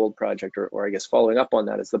Gold Project, or I guess following up on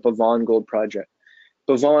that is the Pavon Gold Project.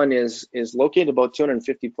 Pavon is located about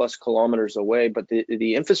 250 plus kilometers away, but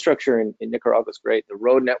the infrastructure in Nicaragua is great. The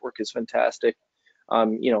road network is fantastic.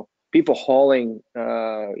 People hauling,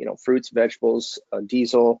 fruits, vegetables,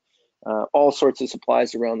 diesel, all sorts of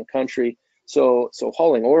supplies around the country. So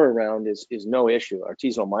hauling ore around is no issue.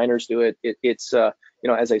 Artisanal miners do it. It's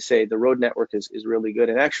as I say, the road network is really good.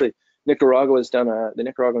 And actually, the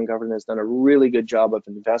Nicaraguan government has done a really good job of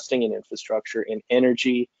investing in infrastructure, in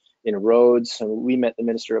energy, in roads. And we met the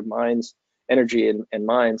Minister of Mines, Energy and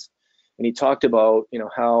Mines, and he talked about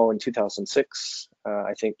how in 2006,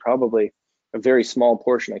 I think probably a very small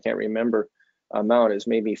portion, I can't remember amount, is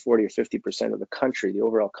maybe 40 or 50% of the country, the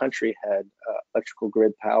overall country, had electrical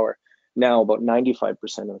grid power. Now about 95%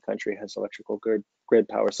 of the country has electrical grid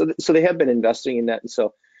power. So they have been investing in that, and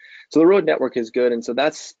so the road network is good, and so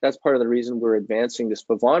that's part of the reason we're advancing this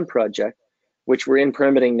Pavon project, which we're in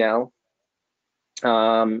permitting now.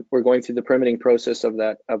 We're going through the permitting process of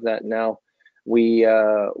that now. We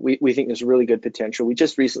think there's really good potential. We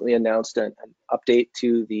just recently announced an update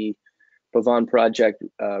to the Pavon project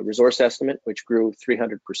resource estimate, which grew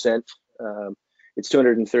 300%. It's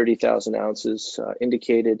 230,000 ounces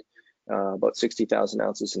indicated, about 60,000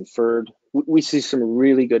 ounces inferred. We see some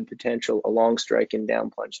really good potential along strike and down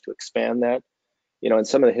plunge to expand that. And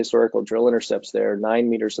some of the historical drill intercepts there, 9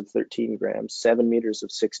 meters of 13 grams, 7 meters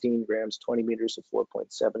of 16 grams, 20 meters of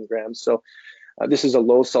 4.7 grams. So this is a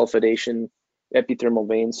low sulfidation epithermal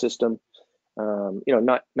vein system.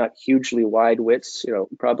 Not hugely wide widths.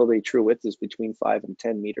 Probably true width is between 5 and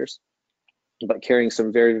 10 meters, but carrying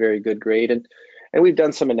some very, very good grade. And we've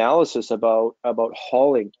done some analysis about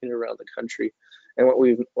hauling in and around the country, and what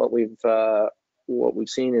we've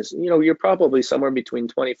seen is you're probably somewhere between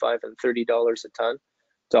 $25 and $30 a ton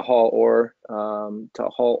to haul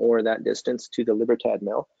ore that distance to the Libertad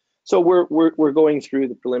mill. So we're going through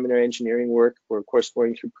the preliminary engineering work. We're of course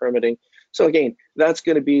going through permitting. So again, that's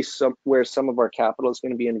going to be where some of our capital is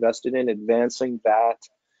going to be invested in, advancing that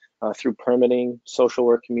through permitting, social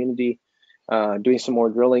work, community, doing some more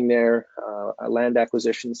drilling there, land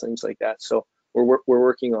acquisitions, things like that. So we're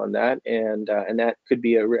working on that, and that could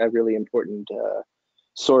be a really important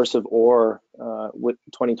source of ore with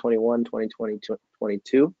 2021,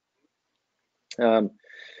 2022.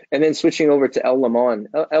 And then switching over to El Limon.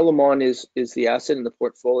 El Limon is the asset in the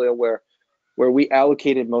portfolio where we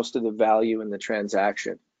allocated most of the value in the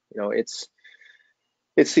transaction.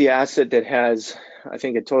 It's the asset that has, I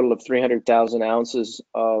think, a total of 300,000 ounces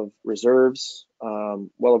of reserves,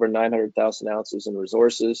 well over 900,000 ounces in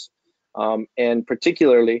resources, and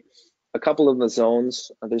particularly a couple of the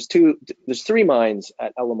zones. There's 3 mines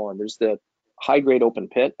at El Limon. There's the high-grade open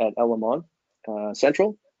pit at El Limon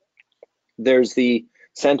Central. There's the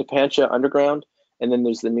Santa Pancha underground, and then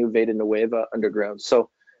there's the new Veta Nueva underground. So,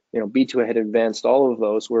 B2 had advanced all of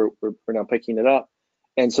those. We're now picking it up.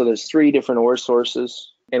 And so there's 3 different ore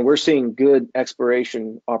sources, and we're seeing good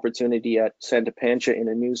exploration opportunity at Santa Pancha in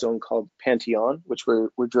a new zone called Panteon, which we're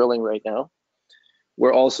drilling right now.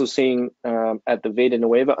 We're also seeing at the Veta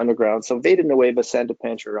Nueva underground. So Veta Nueva, Santa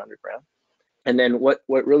Pancha are underground. And then what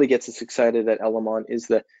really gets us excited at El Limon is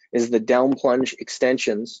the down plunge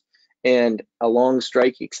extensions and along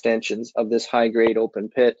strike extensions of this high grade open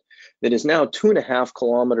pit that is now 2.5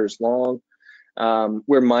 kilometers long.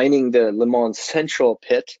 We're mining the Limon Central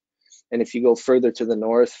pit, and if you go further to the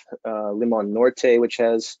north, Limon Norte, which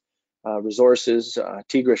has resources,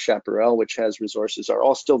 Tigre Chaparral, which has resources, are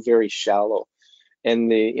all still very shallow,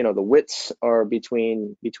 and the widths are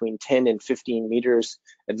between 10 and 15 meters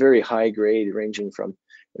at very high grade, ranging from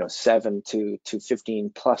 7 to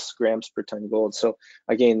 15 plus grams per ton gold. So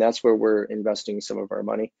again, that's where we're investing some of our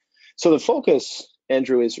money. So the focus,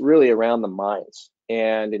 Andrew, is really around the mines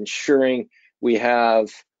and ensuring we have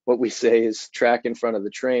what we say is track in front of the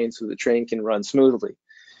train so the train can run smoothly.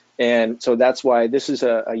 And so that's why this is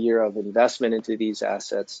a year of investment into these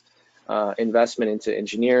assets, investment into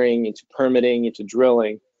engineering, into permitting, into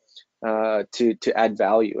drilling, to add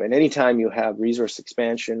value. And anytime you have resource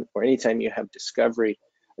expansion, or anytime you have a discovery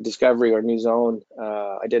or new zone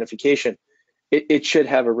identification, it should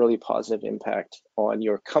have a really positive impact on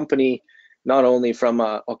your company, not only from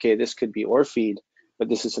okay, this could be ore feed, but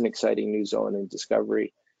this is an exciting new zone and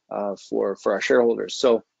discovery for our shareholders.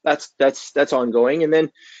 So that's ongoing. And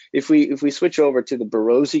then if we switch over to the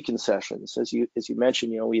Barosi concessions, as you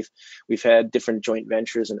mentioned, we've had different joint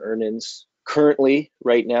ventures and earn-ins. Currently,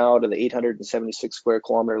 right now, to the 876 square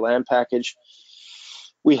kilometer land package,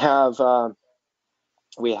 we have I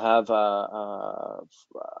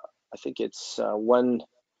think it's one.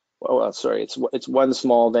 Oh, sorry, it's one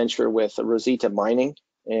small venture with Rosita Mining,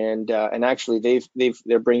 and actually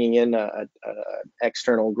they're bringing in an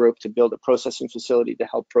external group to build a processing facility to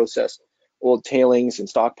help process old tailings and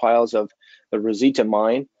stockpiles of the Rosita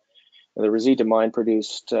mine. And the Rosita mine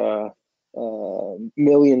produced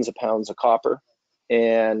millions of pounds of copper,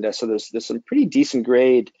 and so there's some pretty decent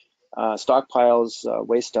grade stockpiles,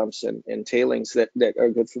 waste dumps, and tailings that are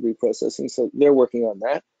good for reprocessing. So they're working on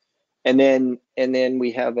that. And then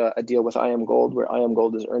we have a deal with B2Gold, where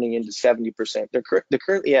B2Gold is earning into 70%. They're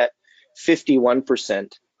currently at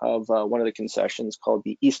 51% of one of the concessions called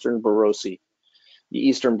the Eastern Barosi. The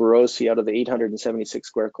Eastern Barosi, out of the 876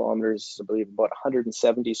 square kilometers, I believe about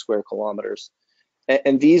 170 square kilometers.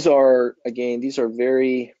 And these are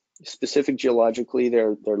very specific geologically.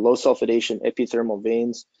 They're low sulfidation epithermal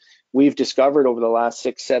veins. We've discovered over the last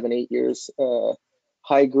 6, 7, 8 years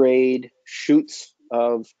high grade shoots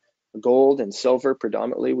of gold and silver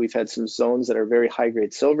predominantly. We've had some zones that are very high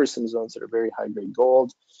grade silver, some zones that are very high grade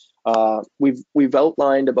gold. We've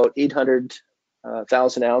outlined about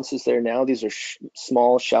 800,000 ounces there now. These are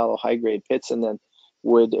small, shallow, high grade pits, and then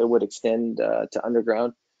would extend to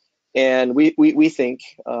underground. And we think,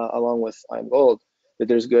 along with B2Gold, that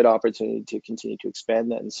there's good opportunity to continue to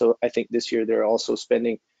expand that. And so I think this year they're also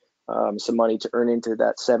spending some money to earn into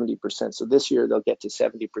that 70%. So this year they'll get to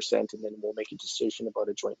 70%, and then we'll make a decision about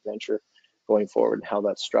a joint venture going forward and how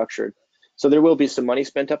that's structured. So there will be some money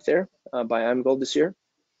spent up there by B2Gold this year.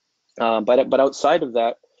 But outside of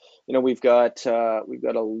that, we've got a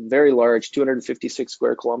very large 256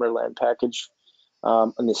 square kilometer land package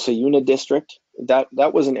in the Sayuna district.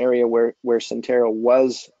 That was an area where Centerra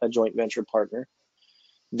was a joint venture partner.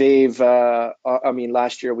 They've,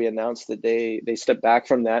 last year we announced that they stepped back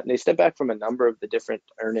from that, and they stepped back from a number of the different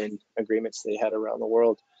earn-in agreements they had around the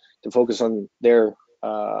world to focus on their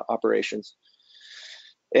operations.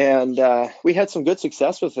 And we had some good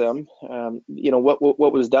success with them.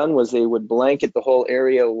 What was done was they would blanket the whole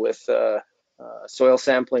area with soil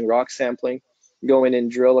sampling, rock sampling, go in and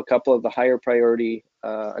drill a couple of the higher priority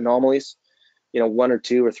anomalies, 1 or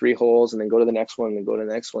 2 or 3 holes, and then go to the next one and then go to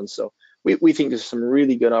the next one. So we think there's some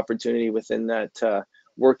really good opportunity within that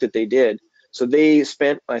work that they did. So they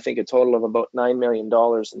spent, I think, a total of about $9 million,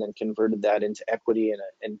 and then converted that into equity,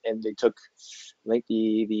 and they took, I think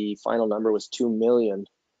the final number was 2 million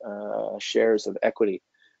shares of equity.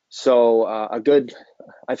 So a good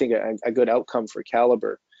outcome for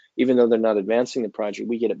Calibre. Even though they're not advancing the project,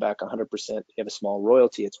 we get it back 100%. They have a small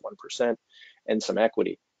royalty, it's 1%, and some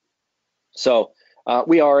equity. So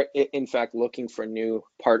we are, in fact, looking for new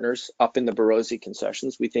partners up in the Barosi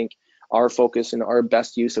concessions. We think our focus and our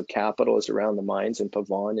best use of capital is around the mines in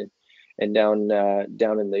Pavon and down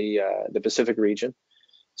in the Pacific region.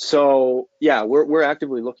 So yeah, we're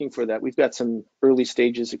actively looking for that. We've got some early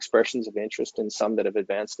stages expressions of interest and some that have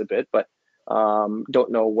advanced a bit, but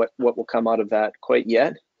don't know what will come out of that quite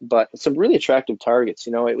yet. But some really attractive targets.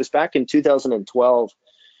 It was back in 2012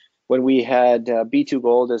 when we had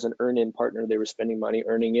B2Gold as an earn-in partner. They were spending money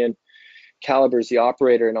earning in. Calibre's the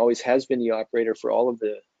operator and always has been the operator for all of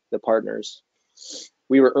the partners.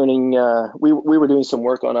 We were earning. We were doing some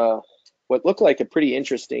work on what looked like a pretty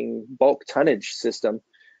interesting bulk tonnage system.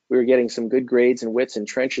 We were getting some good grades and widths and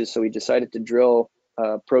trenches, so we decided to drill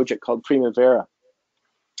a project called Primavera.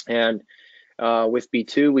 And with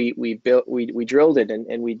B2, we drilled it,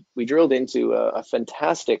 and we drilled into a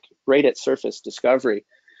fantastic right at surface discovery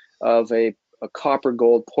of a copper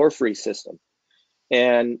gold porphyry system,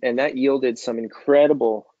 and that yielded some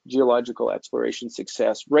incredible geological exploration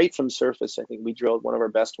success right from surface. I think we drilled one of our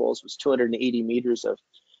best holes, was 280 meters of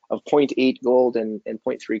 0.8 gold and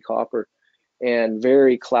 0.3 copper, and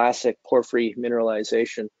very classic porphyry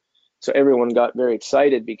mineralization. So everyone got very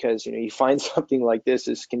excited because you find something like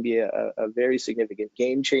this can be a very significant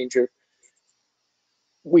game changer.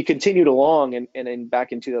 We continued along, and then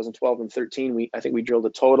back in 2012 and 13, I think we drilled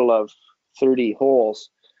a total of 30 holes,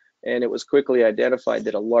 and it was quickly identified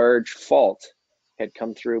that a large fault had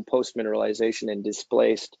come through post mineralization and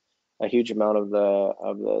displaced a huge amount of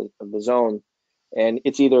the zone. And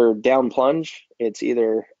it's either down plunge, it's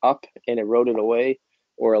either up and eroded away,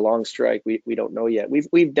 or a long strike. We don't know yet.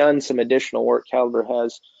 We've done some additional work. Calibre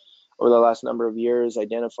has over the last number of years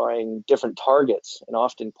identifying different targets, and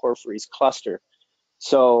often porphyries cluster.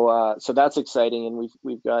 So that's exciting, and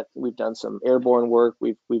we've done some airborne work.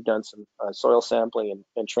 We've done some soil sampling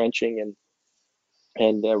and trenching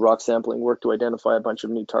and rock sampling work to identify a bunch of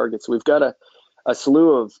new targets. We've got a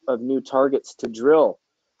slew of new targets to drill,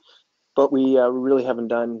 but we really haven't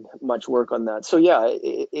done much work on that. So yeah,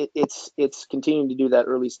 it's continuing to do that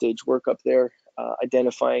early stage work up there,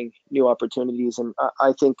 identifying new opportunities, and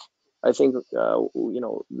I think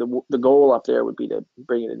the goal up there would be to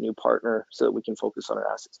bring in a new partner so that we can focus on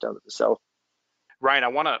our assets down to the south. Ryan, I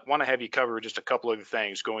want to have you cover just a couple other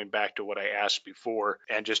things, going back to what I asked before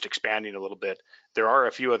and just expanding a little bit. There are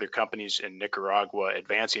a few other companies in Nicaragua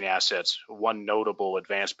advancing assets. One notable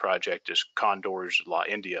advanced project is Condor's La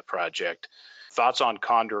India project. Thoughts on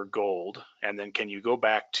Condor Gold, and then can you go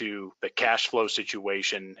back to the cash flow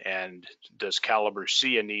situation, and does Calibre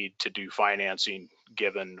see a need to do financing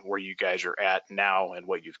given where you guys are at now and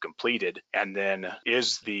what you've completed? And then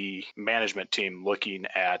is the management team looking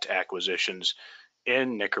at acquisitions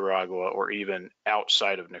in Nicaragua or even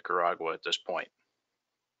outside of Nicaragua at this point?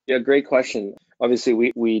 Yeah, great question.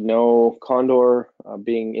 Obviously, we know Condor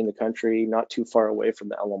being in the country, not too far away from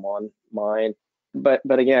the El Limon mine. But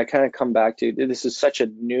again, I kind of come back to this is such a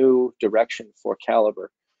new direction for Calibre.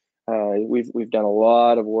 We've done a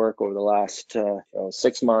lot of work over the last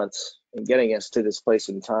 6 months in getting us to this place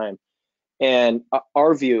in time. And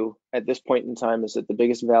our view at this point in time is that the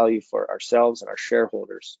biggest value for ourselves and our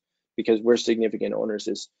shareholders, because we're significant owners,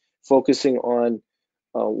 is focusing on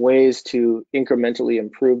ways to incrementally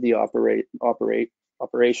improve the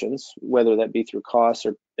operations, whether that be through costs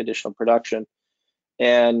or additional production,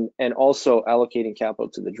 and also allocating capital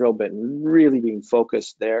to the drill bit and really being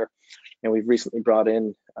focused there. And we've recently brought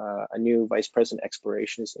in a new vice president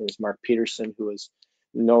exploration. His name is Mark Peterson, who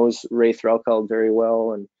knows Ray Threlkeld very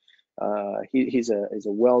well, and he's a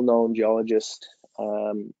well-known geologist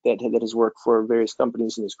that has worked for various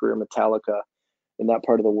companies in his career, Metallica in that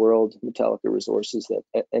part of the world, Metallica Resources,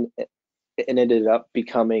 that and ended up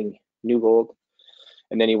becoming New Gold,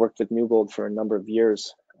 and then he worked with New Gold for a number of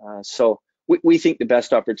years. So we think the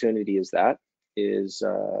best opportunity is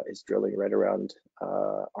drilling right around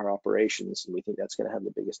our operations, and we think that's going to have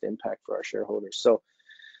the biggest impact for our shareholders.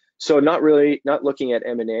 So not looking at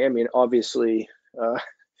M&A. I mean, obviously,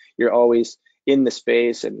 you're always in the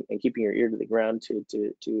space and keeping your ear to the ground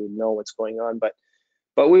to know what's going on, but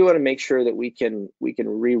we want to make sure that we can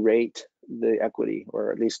re-rate the equity,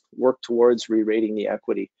 or at least work towards re-rating the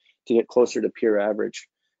equity to get closer to peer average,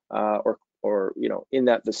 or in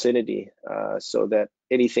that vicinity, so that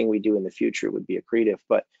anything we do in the future would be accretive.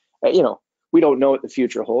 But we don't know what the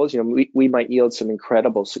future holds. We might yield some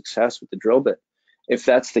incredible success with the drill bit. If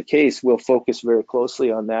that's the case, we'll focus very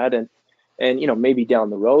closely on that, and maybe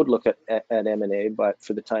down the road look at M&A. But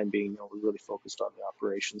for the time being, we're really focused on the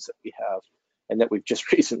operations that we have and that we've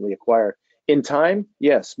just recently acquired. In time,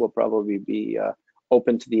 yes, we'll probably be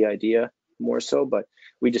open to the idea more so, but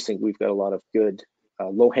we just think we've got a lot of good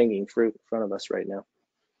low-hanging fruit in front of us right now.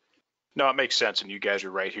 No, it makes sense, and you guys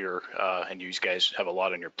are right here, and you guys have a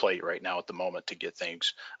lot on your plate right now at the moment to get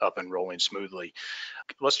things up and rolling smoothly.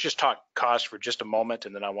 Let's just talk cost for just a moment,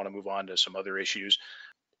 and then I want to move on to some other issues.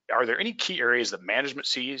 Are there any key areas that management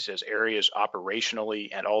sees as areas operationally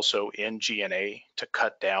and also in G&A to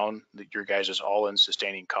cut down your guys' all-in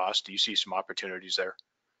sustaining costs? Do you see some opportunities there?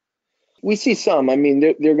 We see some. I mean,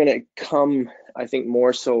 they're going to come, I think,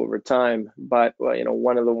 more so over time. But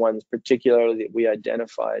one of the ones particularly that we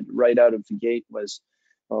identified right out of the gate was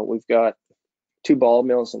we've got 2 ball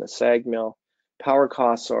mills and a SAG mill. Power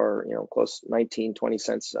costs are close to 19-20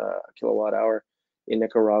 cents a kilowatt hour in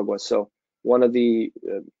Nicaragua. So one of the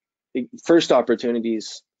first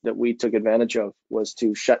opportunities that we took advantage of was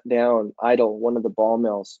to shut down, idle one of the ball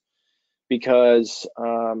mills, because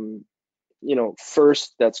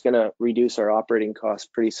first, that's going to reduce our operating costs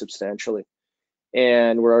pretty substantially,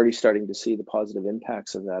 and we're already starting to see the positive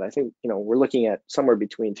impacts of that. I think we're looking at somewhere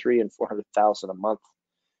between $300,000 and $400,000 a month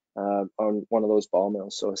on one of those ball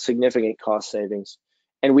mills, so a significant cost savings.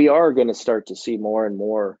 And we are going to start to see more and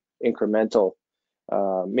more incremental,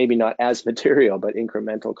 maybe not as material, but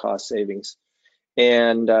incremental cost savings.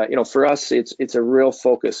 And for us, it's a real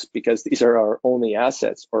focus, because these are our only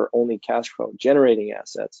assets, or only cash flow generating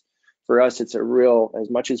assets. For us, it's a real, as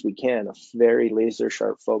much as we can, a very laser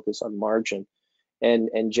sharp focus on margin and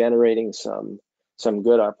generating some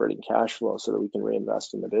good operating cash flow so that we can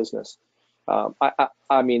reinvest in the business.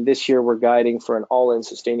 I mean, this year we're guiding for an all-in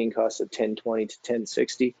sustaining cost of $1,020 to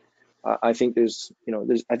 $1,060. I think there's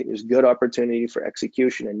good opportunity for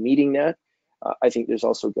execution and meeting that. I think there's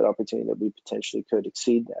also good opportunity that we potentially could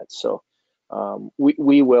exceed that. So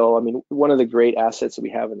we will. I mean, one of the great assets that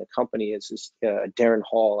we have in the company is Darren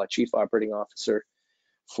Hall, a chief operating officer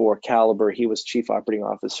for Calibre. He was chief operating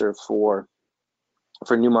officer for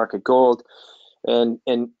Newmarket Gold, and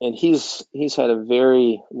he's had a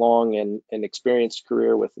very long and experienced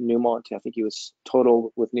career with Newmont. I think he was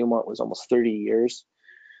total with Newmont was almost 30 years.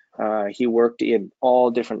 He worked in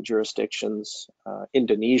all different jurisdictions: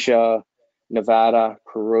 Indonesia, Nevada,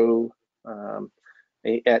 Peru.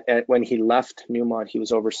 When he left Newmont, he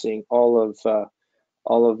was overseeing all of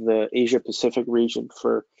the Asia Pacific region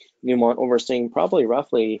for Newmont, overseeing probably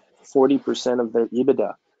roughly 40% of their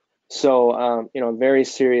EBITDA. So, very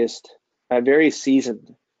serious, very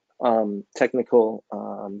seasoned technical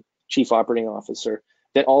chief operating officer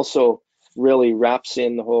that also really wraps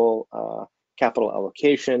in the whole capital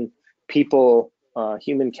allocation, people,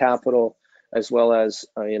 human capital, as well as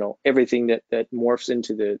everything that morphs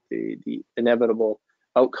into the inevitable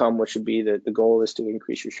outcome, which would be the goal is to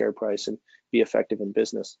increase your share price and be effective in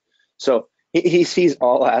business. So he sees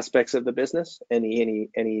all aspects of the business, and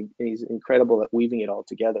he's incredible at weaving it all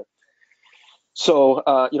together. So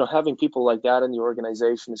having people like that in the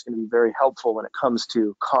organization is going to be very helpful when it comes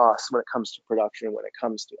to costs, when it comes to production, when it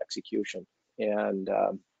comes to execution, and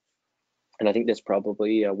I think that's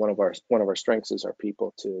probably one of our strengths is our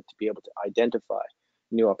people to be able to identify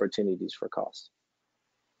new opportunities for cost.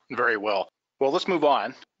 Very well. Well, let's move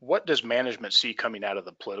on. What does management see coming out of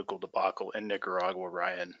the political debacle in Nicaragua,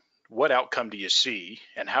 Ryan? What outcome do you see,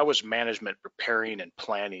 and how is management preparing and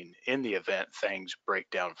planning in the event things break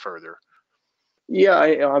down further?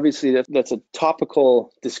 Yeah, obviously that's a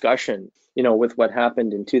topical discussion. With what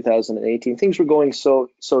happened in 2018, things were going so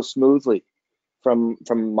smoothly, from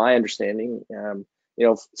my understanding.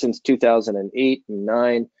 Since 2008 and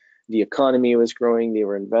 9. The economy was growing. They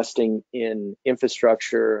were investing in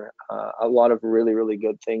infrastructure. A lot of really, really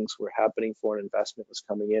good things were happening. Foreign investment was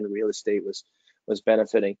coming in. Real estate was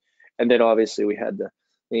benefiting. And then obviously we had the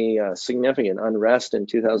significant unrest in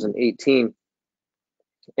 2018.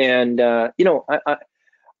 And I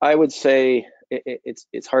would say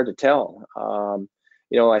it's hard to tell.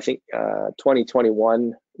 I think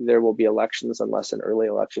 2021 there will be elections unless an early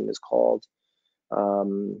election is called.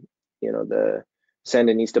 The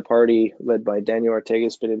Sandinista Party, led by Daniel Ortega,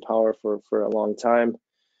 has been in power for a long time,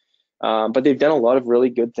 but they've done a lot of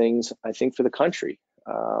really good things, I think, for the country,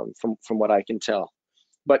 from what I can tell.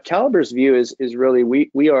 But Calibre's view is really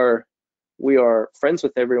we are friends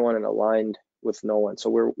with everyone and aligned with no one. So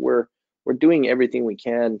we're doing everything we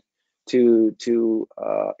can to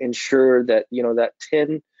ensure that that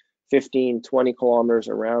 10, 15, 20 kilometers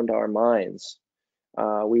around our mines,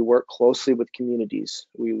 we work closely with communities.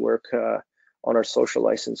 We work on our social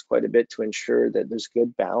license quite a bit to ensure that there's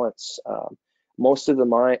good balance. Both of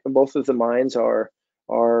the mines are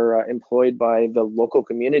employed by the local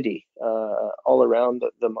community all around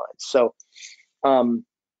the mines. So,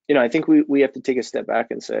 I think we have to take a step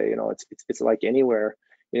back and say, it's like anywhere.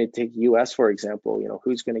 Take U.S. for example.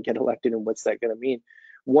 Who's going to get elected and what's that going to mean?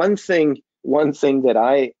 One thing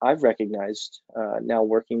that I've recognized now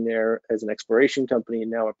working there as an exploration company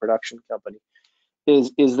and now a production company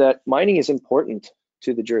is that mining is important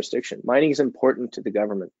to the jurisdiction. Mining is important to the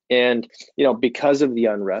government, and because of the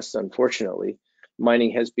unrest, unfortunately,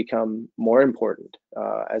 mining has become more important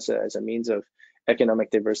as a means of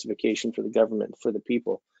economic diversification for the government, for the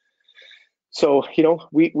people. So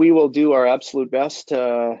we will do our absolute best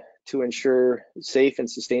to ensure safe and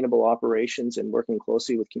sustainable operations and working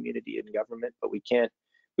closely with community and government, but we can't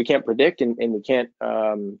predict and we can't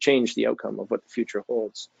change the outcome of what the future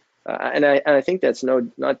holds. And I think that's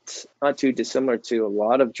not too dissimilar to a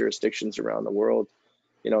lot of jurisdictions around the world.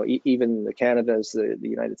 Even the Canadas, the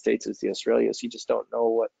United States, the Australias. You just don't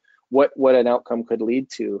know what an outcome could lead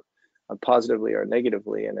to, positively or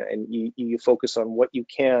negatively, and you focus on what you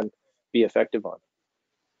can be effective on.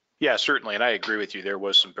 Yeah, certainly, and I agree with you. There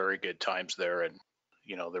was some very good times there, and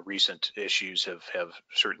the recent issues have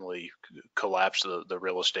certainly collapsed the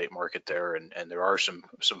real estate market there, and there are some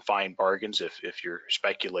fine bargains if you're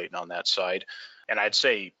speculating on that side. And I'd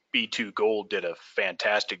say B2Gold did a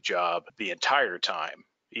fantastic job the entire time,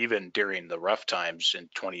 even during the rough times in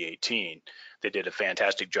 2018. They did a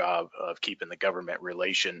fantastic job of keeping the government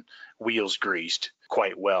relation wheels greased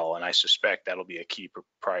quite well, and I suspect that'll be a key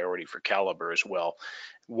priority for Calibre as well.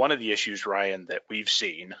 One of the issues, Ryan, that we've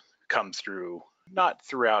seen come through, not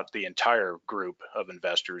throughout the entire group of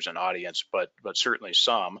investors and audience, but certainly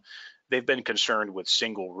some, they've been concerned with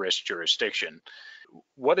single risk jurisdiction.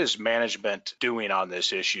 What is management doing on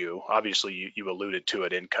this issue? Obviously, you alluded to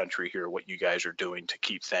it in country here, what you guys are doing to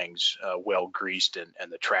keep things well greased and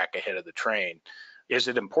the track ahead of the train. Is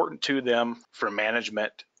it important to them for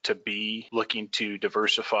management to be looking to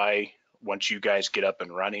diversify once you guys get up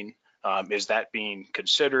and running? Is that being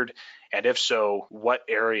considered? And if so, what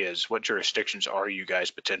areas, what jurisdictions are you guys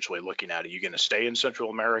potentially looking at? Are you going to stay in Central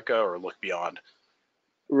America or look beyond?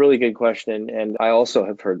 Really good question. And I also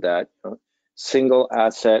have heard that single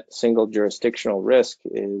asset, single jurisdictional risk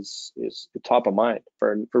is top of mind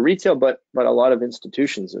for retail, but a lot of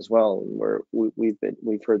institutions as well. Where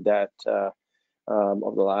we've heard that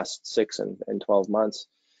over the last 6 and 12 months.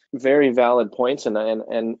 Very valid points, and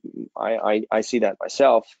I see that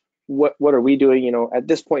myself. What are we doing? You know, at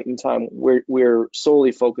this point in time, we're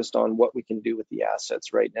solely focused on what we can do with the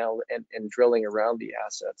assets right now, and drilling around the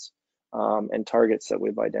assets and targets that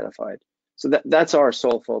we've identified. So that's our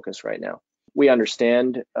sole focus right now. We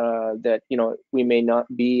understand that, you know, we may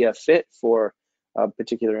not be a fit for a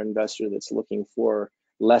particular investor that's looking for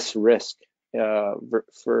less risk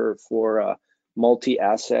for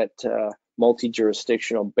multi-asset,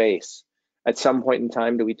 multi-jurisdictional base. At some point in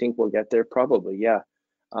time, do we think we'll get there? Probably, yeah.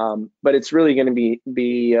 But it's really going to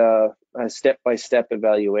be a step-by-step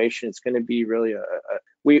evaluation. It's going to be really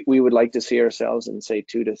we would like to see ourselves in, say,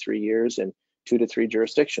 2 to 3 years and 2 to 3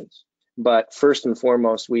 jurisdictions. But first and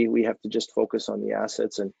foremost, we have to just focus on the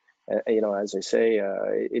assets. And you know, as I say,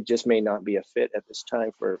 it just may not be a fit at this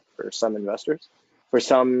time for some investors. For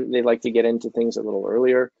some, they like to get into things a little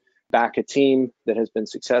earlier, back a team that has been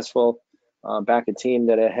successful, back a team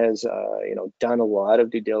that has you know, done a lot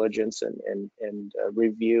of due diligence and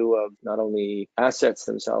review of not only assets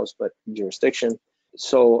themselves but jurisdiction.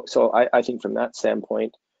 So I think from that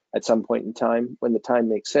standpoint, at some point in time, when the time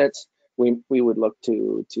makes sense, we would look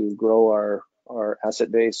to grow our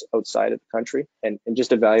asset base outside of the country and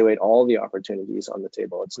just evaluate all the opportunities on the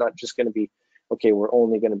table. It's not just going to be, okay, we're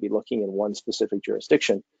only going to be looking in one specific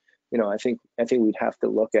jurisdiction. You know, I think we'd have to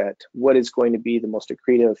look at what is going to be the most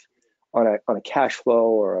accretive on a cash flow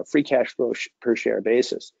or a free cash flow per share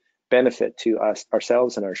basis benefit to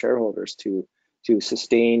ourselves and our shareholders to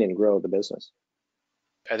sustain and grow the business.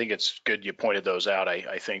 I think it's good you pointed those out.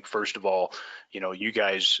 I think, first of all, you know, you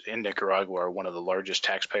guys in Nicaragua are one of the largest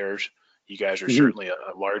taxpayers. You guys are certainly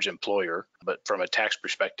a large employer, but from a tax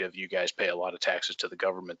perspective, you guys pay a lot of taxes to the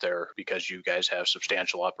government there because you guys have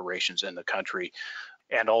substantial operations in the country.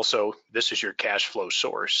 And also, this is your cash flow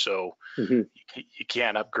source. So you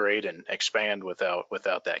can't upgrade and expand without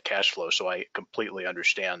that cash flow. So I completely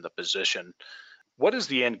understand the position. What is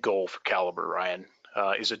the end goal for Calibre, Ryan?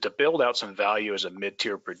 Is it to build out some value as a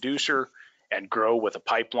mid-tier producer and grow with a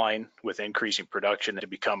pipeline with increasing production to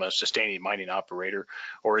become a sustaining mining operator?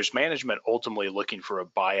 Or is management ultimately looking for a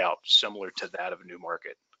buyout similar to that of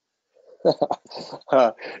Newmarket?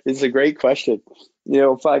 It's a great question. You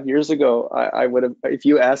know, 5 years ago, I would have, if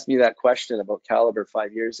you asked me that question about Calibre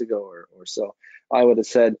 5 years ago or so, I would have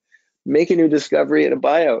said, make a new discovery and a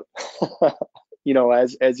buyout. You know,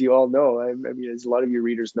 as you all know, I mean, as a lot of your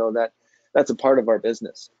readers know, that's a part of our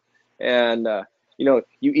business. And you know,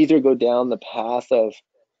 you either go down the path of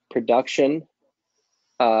production,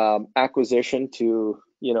 acquisition to,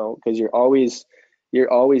 you know, because you're always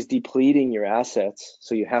depleting your assets,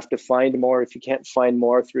 so you have to find more. If you can't find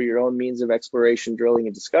more through your own means of exploration, drilling,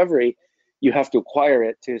 and discovery, you have to acquire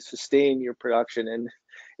it to sustain your production, and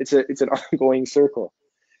it's an ongoing circle.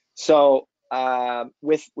 So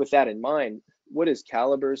with that in mind, what is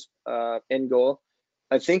Calibre's end goal?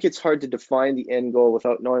 I think it's hard to define the end goal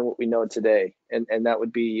without knowing what we know today, and that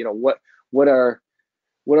would be, you know, what are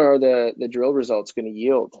the drill results going to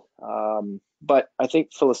yield? But I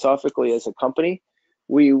think philosophically, as a company,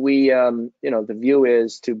 we you know, the view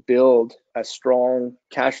is to build a strong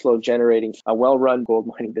cash flow generating, a well-run gold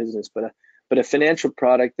mining business, but a financial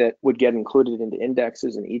product that would get included into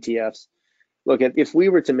indexes and ETFs. Look, if we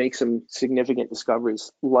were to make some significant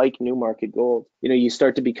discoveries like Newmarket Gold, you know, you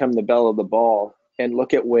start to become the belle of the ball and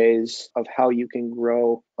look at ways of how you can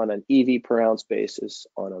grow on an EV per ounce basis,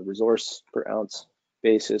 on a resource per ounce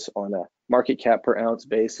basis, on a market cap per ounce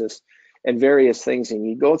basis, and various things. And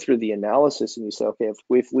you go through the analysis and you say, okay,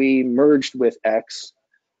 if we merged with X,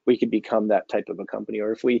 we could become that type of a company.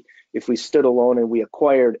 Or if we stood alone and we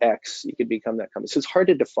acquired X, you could become that company. So it's hard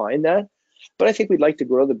to define that, but I think we'd like to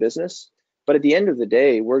grow the business. But at the end of the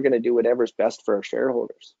day, we're going to do whatever's best for our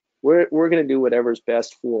shareholders. We're going to do whatever's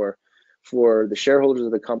best for the shareholders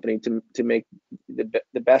of the company to make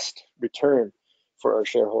the best return for our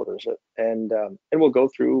shareholders, and we'll go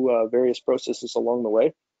through various processes along the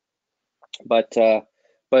way. But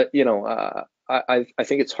you know, I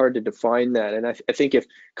think it's hard to define that, and I think if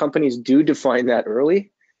companies do define that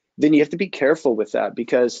early, then you have to be careful with that,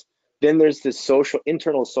 because then there's this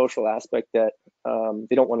internal social aspect that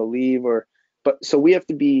they don't want to leave, or But so we have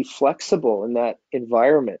to be flexible in that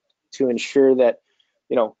environment to ensure that,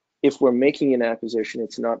 if we're making an acquisition,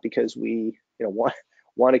 it's not because we,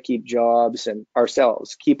 want to keep jobs and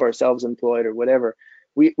keep ourselves employed or whatever.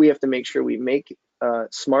 We have to make sure we make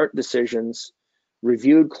smart decisions,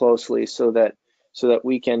 reviewed closely, so that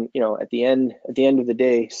we can, at the end of the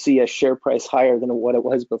day, see a share price higher than what it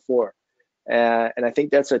was before. And I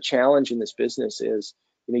think that's a challenge in this business is,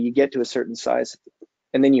 you get to a certain size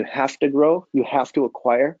and then you have to grow, you have to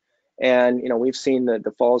acquire. And, we've seen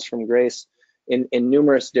the falls from grace in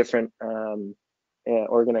numerous different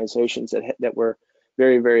organizations that were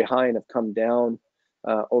very, very high and have come down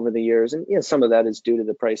over the years. And, some of that is due to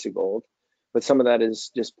the price of gold, but some of that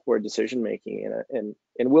is just poor decision making. And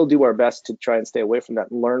we'll do our best to try and stay away from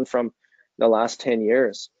that and learn from the last 10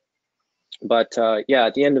 years. But yeah,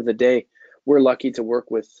 at the end of the day, we're lucky to work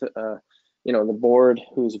with the board,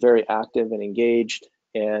 who's very active and engaged,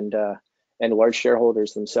 and large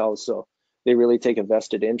shareholders themselves. So they really take a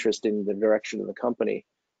vested interest in the direction of the company,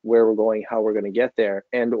 where we're going, how we're going to get there,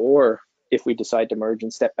 and or if we decide to merge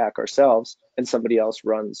and step back ourselves and somebody else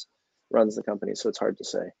runs the company. So it's hard to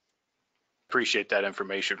say. Appreciate that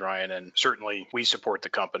information, Ryan, and certainly we support the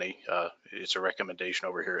company. It's a recommendation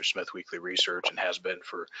over here at SmithWeekly Research and has been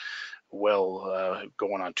for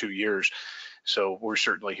going on 2 years. So we're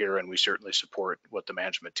certainly here and we certainly support what the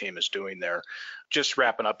management team is doing there. Just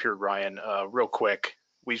wrapping up here, Ryan, real quick.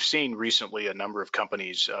 We've seen recently a number of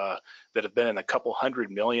companies that have been in a couple $100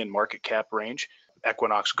 million market cap range,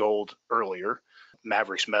 Equinox Gold earlier,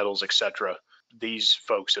 Mavericks Metals, etc. These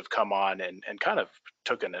folks have come on and kind of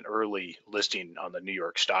took an early listing on the New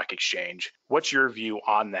York Stock Exchange. What's your view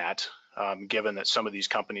on that, given that some of these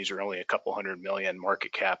companies are only a couple $100 million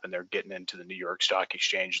market cap and they're getting into the New York Stock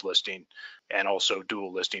Exchange listing and also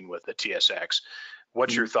dual listing with the TSX?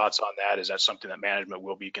 What's your thoughts on that? Is that something that management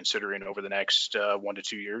will be considering over the next 1 to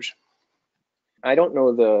 2 years? I don't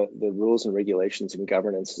know the rules and regulations and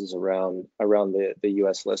governances around the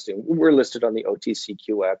U.S. listing. We're listed on the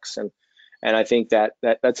OTCQX, and I think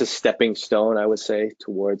that's a stepping stone, I would say,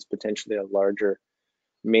 towards potentially a larger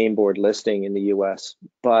main board listing in the U.S.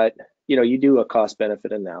 But you do a cost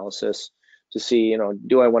benefit analysis to see,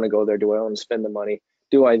 do I want to go there? Do I want to spend the money?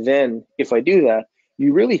 Do I then, if I do that,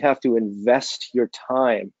 you really have to invest your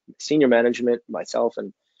time, senior management, myself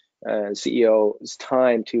and CEO's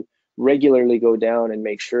time, to regularly go down and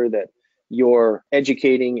make sure that you're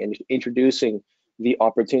educating and introducing the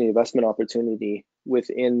investment opportunity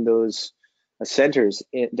within those centers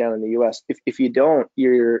down in the U.S. If you don't,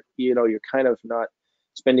 you're kind of not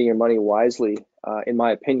spending your money wisely, in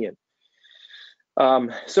my opinion.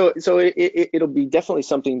 So it'll be definitely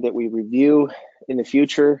something that we review in the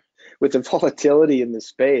future. With the volatility in the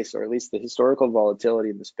space, or at least the historical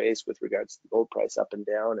volatility in the space with regards to the gold price up and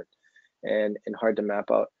down and hard to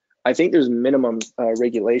map out, I think there's minimum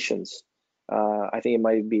regulations. I think it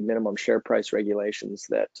might be minimum share price regulations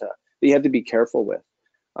that you have to be careful with.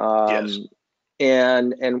 Yes.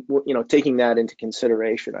 And taking that into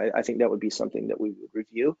consideration, I think that would be something that we would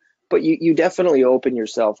review. But you definitely open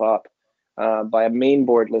yourself up by a main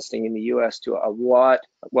board listing in the U.S. to a lot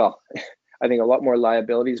more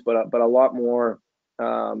liabilities, but a lot more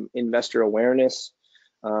investor awareness,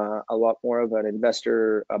 a lot more of an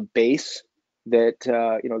investor base that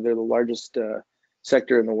they're the largest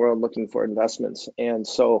sector in the world looking for investments, and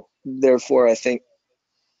so therefore I think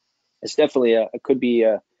it's definitely could be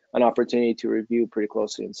an opportunity to review pretty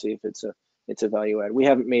closely and see if it's a value add. We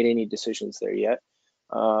haven't made any decisions there yet,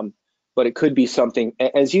 but it could be something,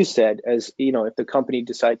 as you said, if the company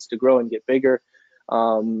decides to grow and get bigger,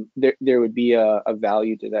 there would be a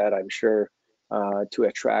value to that, I'm sure, to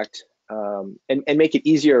attract and make it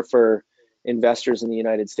easier for investors in the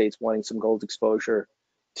United States wanting some gold exposure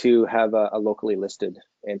to have a locally listed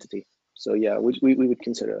entity. So yeah, we would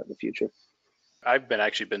consider that in the future. I've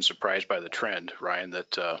been surprised by the trend, Ryan,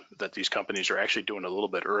 that these companies are actually doing a little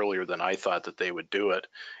bit earlier than I thought that they would do it,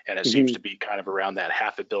 and it seems to be kind of around that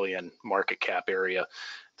 $500 million market cap area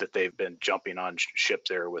that they've been jumping on ship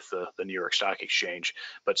there with the New York Stock Exchange.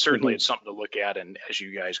 But certainly it's something to look at, and as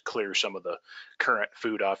you guys clear some of the current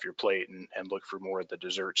food off your plate and look for more of the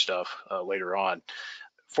dessert stuff later on.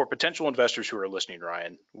 For potential investors who are listening,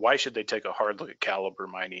 Ryan, why should they take a hard look at Calibre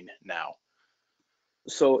Mining now?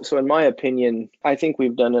 So in my opinion, I think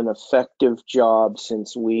we've done an effective job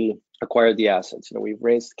since we acquired the assets. We've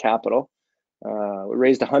raised capital. We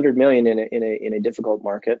raised $100 million in a difficult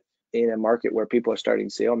market, in a market where people are starting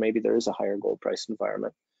to say, oh, maybe there is a higher gold price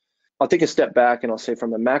environment. I'll take a step back and I'll say,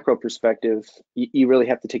 from a macro perspective, you really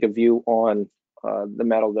have to take a view on the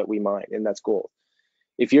metal that we mine, and that's gold.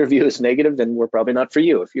 If your view is negative, then we're probably not for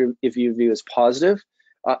you. If your view is positive,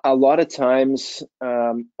 a lot of times,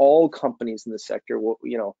 all companies in the sector will,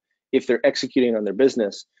 if they're executing on their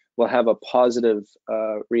business, will have a positive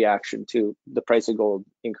reaction to the price of gold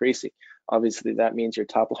increasing. Obviously, that means your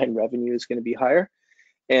top line revenue is going to be higher.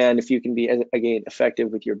 And if you can be, again,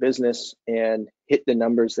 effective with your business and hit the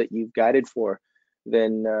numbers that you've guided for,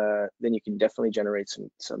 then you can definitely generate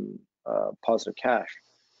some positive cash.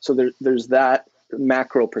 So there's that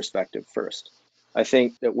macro perspective first. I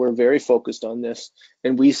think that we're very focused on this,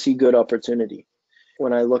 and we see good opportunity.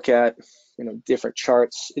 When I look at different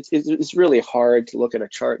charts, it's really hard to look at a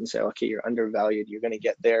chart and say, okay, you're undervalued, you're going to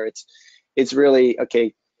get there. It's really,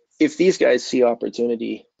 okay, if these guys see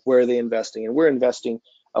opportunity, where are they investing? And we're investing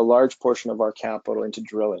a large portion of our capital into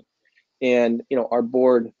drilling. And our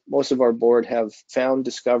board, most of our board have found,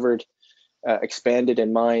 discovered, expanded,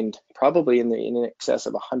 and mined probably in excess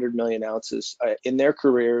of 100 million ounces in their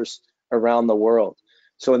careers around the world.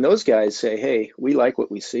 So when those guys say, hey, we like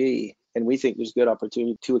what we see, and we think there's good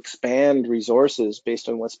opportunity to expand resources based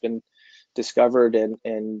on what's been discovered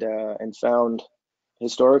and found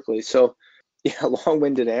historically. So, yeah,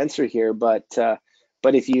 long-winded answer here, but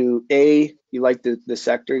if you like the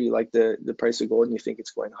sector, you like the price of gold, and you think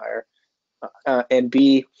it's going higher, and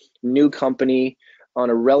B, new company on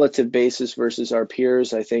a relative basis versus our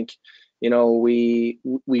peers, I think we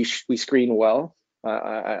screen well.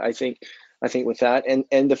 I think with that,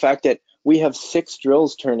 and the fact that we have 6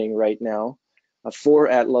 drills turning right now, 4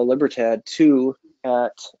 at La Libertad, 2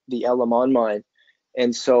 at the El Limon mine.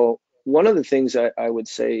 And so one of the things I would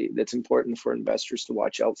say that's important for investors to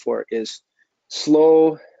watch out for is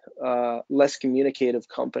slow, less communicative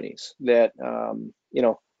companies that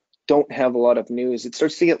don't have a lot of news. It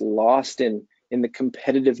starts to get lost in the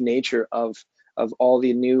competitive nature of all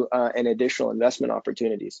the new and additional investment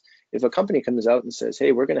opportunities. If a company comes out and says,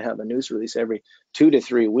 hey, we're going to have a news release every 2 to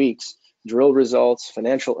 3 weeks, drill results,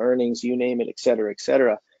 financial earnings, you name it, et cetera,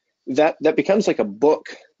 that becomes like a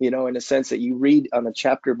book, in a sense that you read on a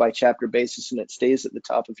chapter by chapter basis, and it stays at the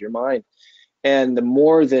top of your mind. And the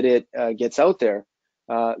more that it gets out there,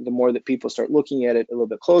 the more that people start looking at it a little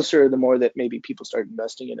bit closer, the more that maybe people start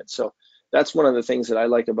investing in it. So that's one of the things that I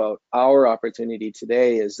like about our opportunity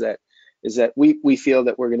today is that we feel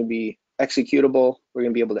that we're going to be executable. We're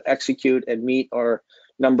going to be able to execute and meet our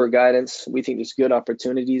number guidance. We think there's good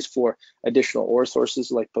opportunities for additional ore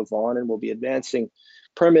sources like Pavon, and we'll be advancing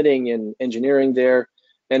permitting and engineering there.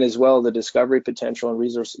 And as well, the discovery potential and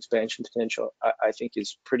resource expansion potential, I think,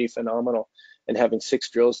 is pretty phenomenal. And having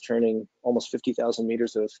 6 drills turning almost 50,000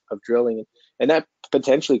 meters of drilling, and that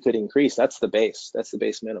potentially could increase. That's the base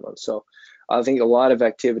minimum. So I think a lot of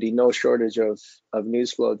activity, no shortage of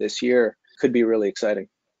news flow this year, could be really exciting.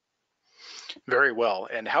 Very well.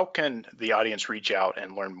 And how can the audience reach out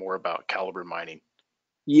and learn more about Calibre Mining?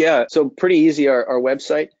 Yeah, so pretty easy. Our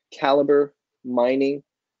website,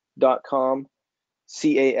 calibremining.com.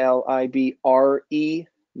 CALIBRE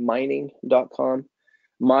mining.com.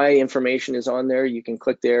 My information is on there. You can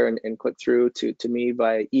click there and click through to me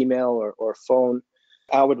by email or phone.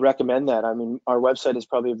 I would recommend that. I mean, our website is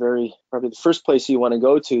probably the first place you want to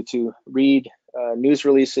go to read news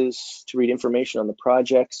releases, to read information on the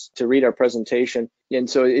projects, to read our presentation. And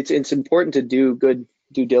so it's important to do good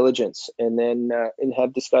due diligence and then and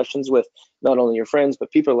have discussions with not only your friends,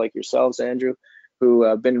 but people like yourselves, Andrew, who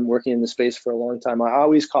have been working in the space for a long time. I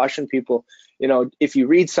always caution people, if you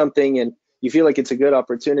read something and you feel like it's a good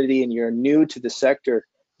opportunity and you're new to the sector,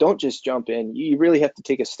 don't just jump in. You really have to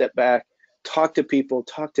take a step back, talk to people,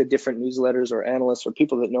 talk to different newsletters or analysts or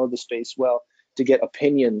people that know the space well to get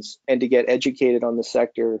opinions and to get educated on the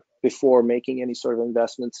sector before making any sort of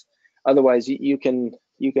investments. Otherwise, you can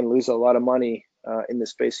lose a lot of money in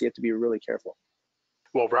this space. So you have to be really careful.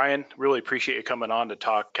 Well, Ryan, really appreciate you coming on to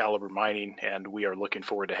talk Calibre Mining, and we are looking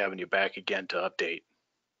forward to having you back again to update.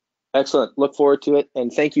 Excellent. Look forward to it.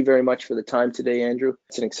 And thank you very much for the time today, Andrew.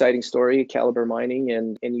 It's an exciting story, Calibre Mining,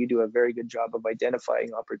 and you do a very good job of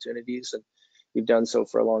identifying opportunities, and you've done so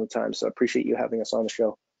for a long time. So I appreciate you having us on the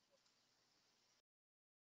show.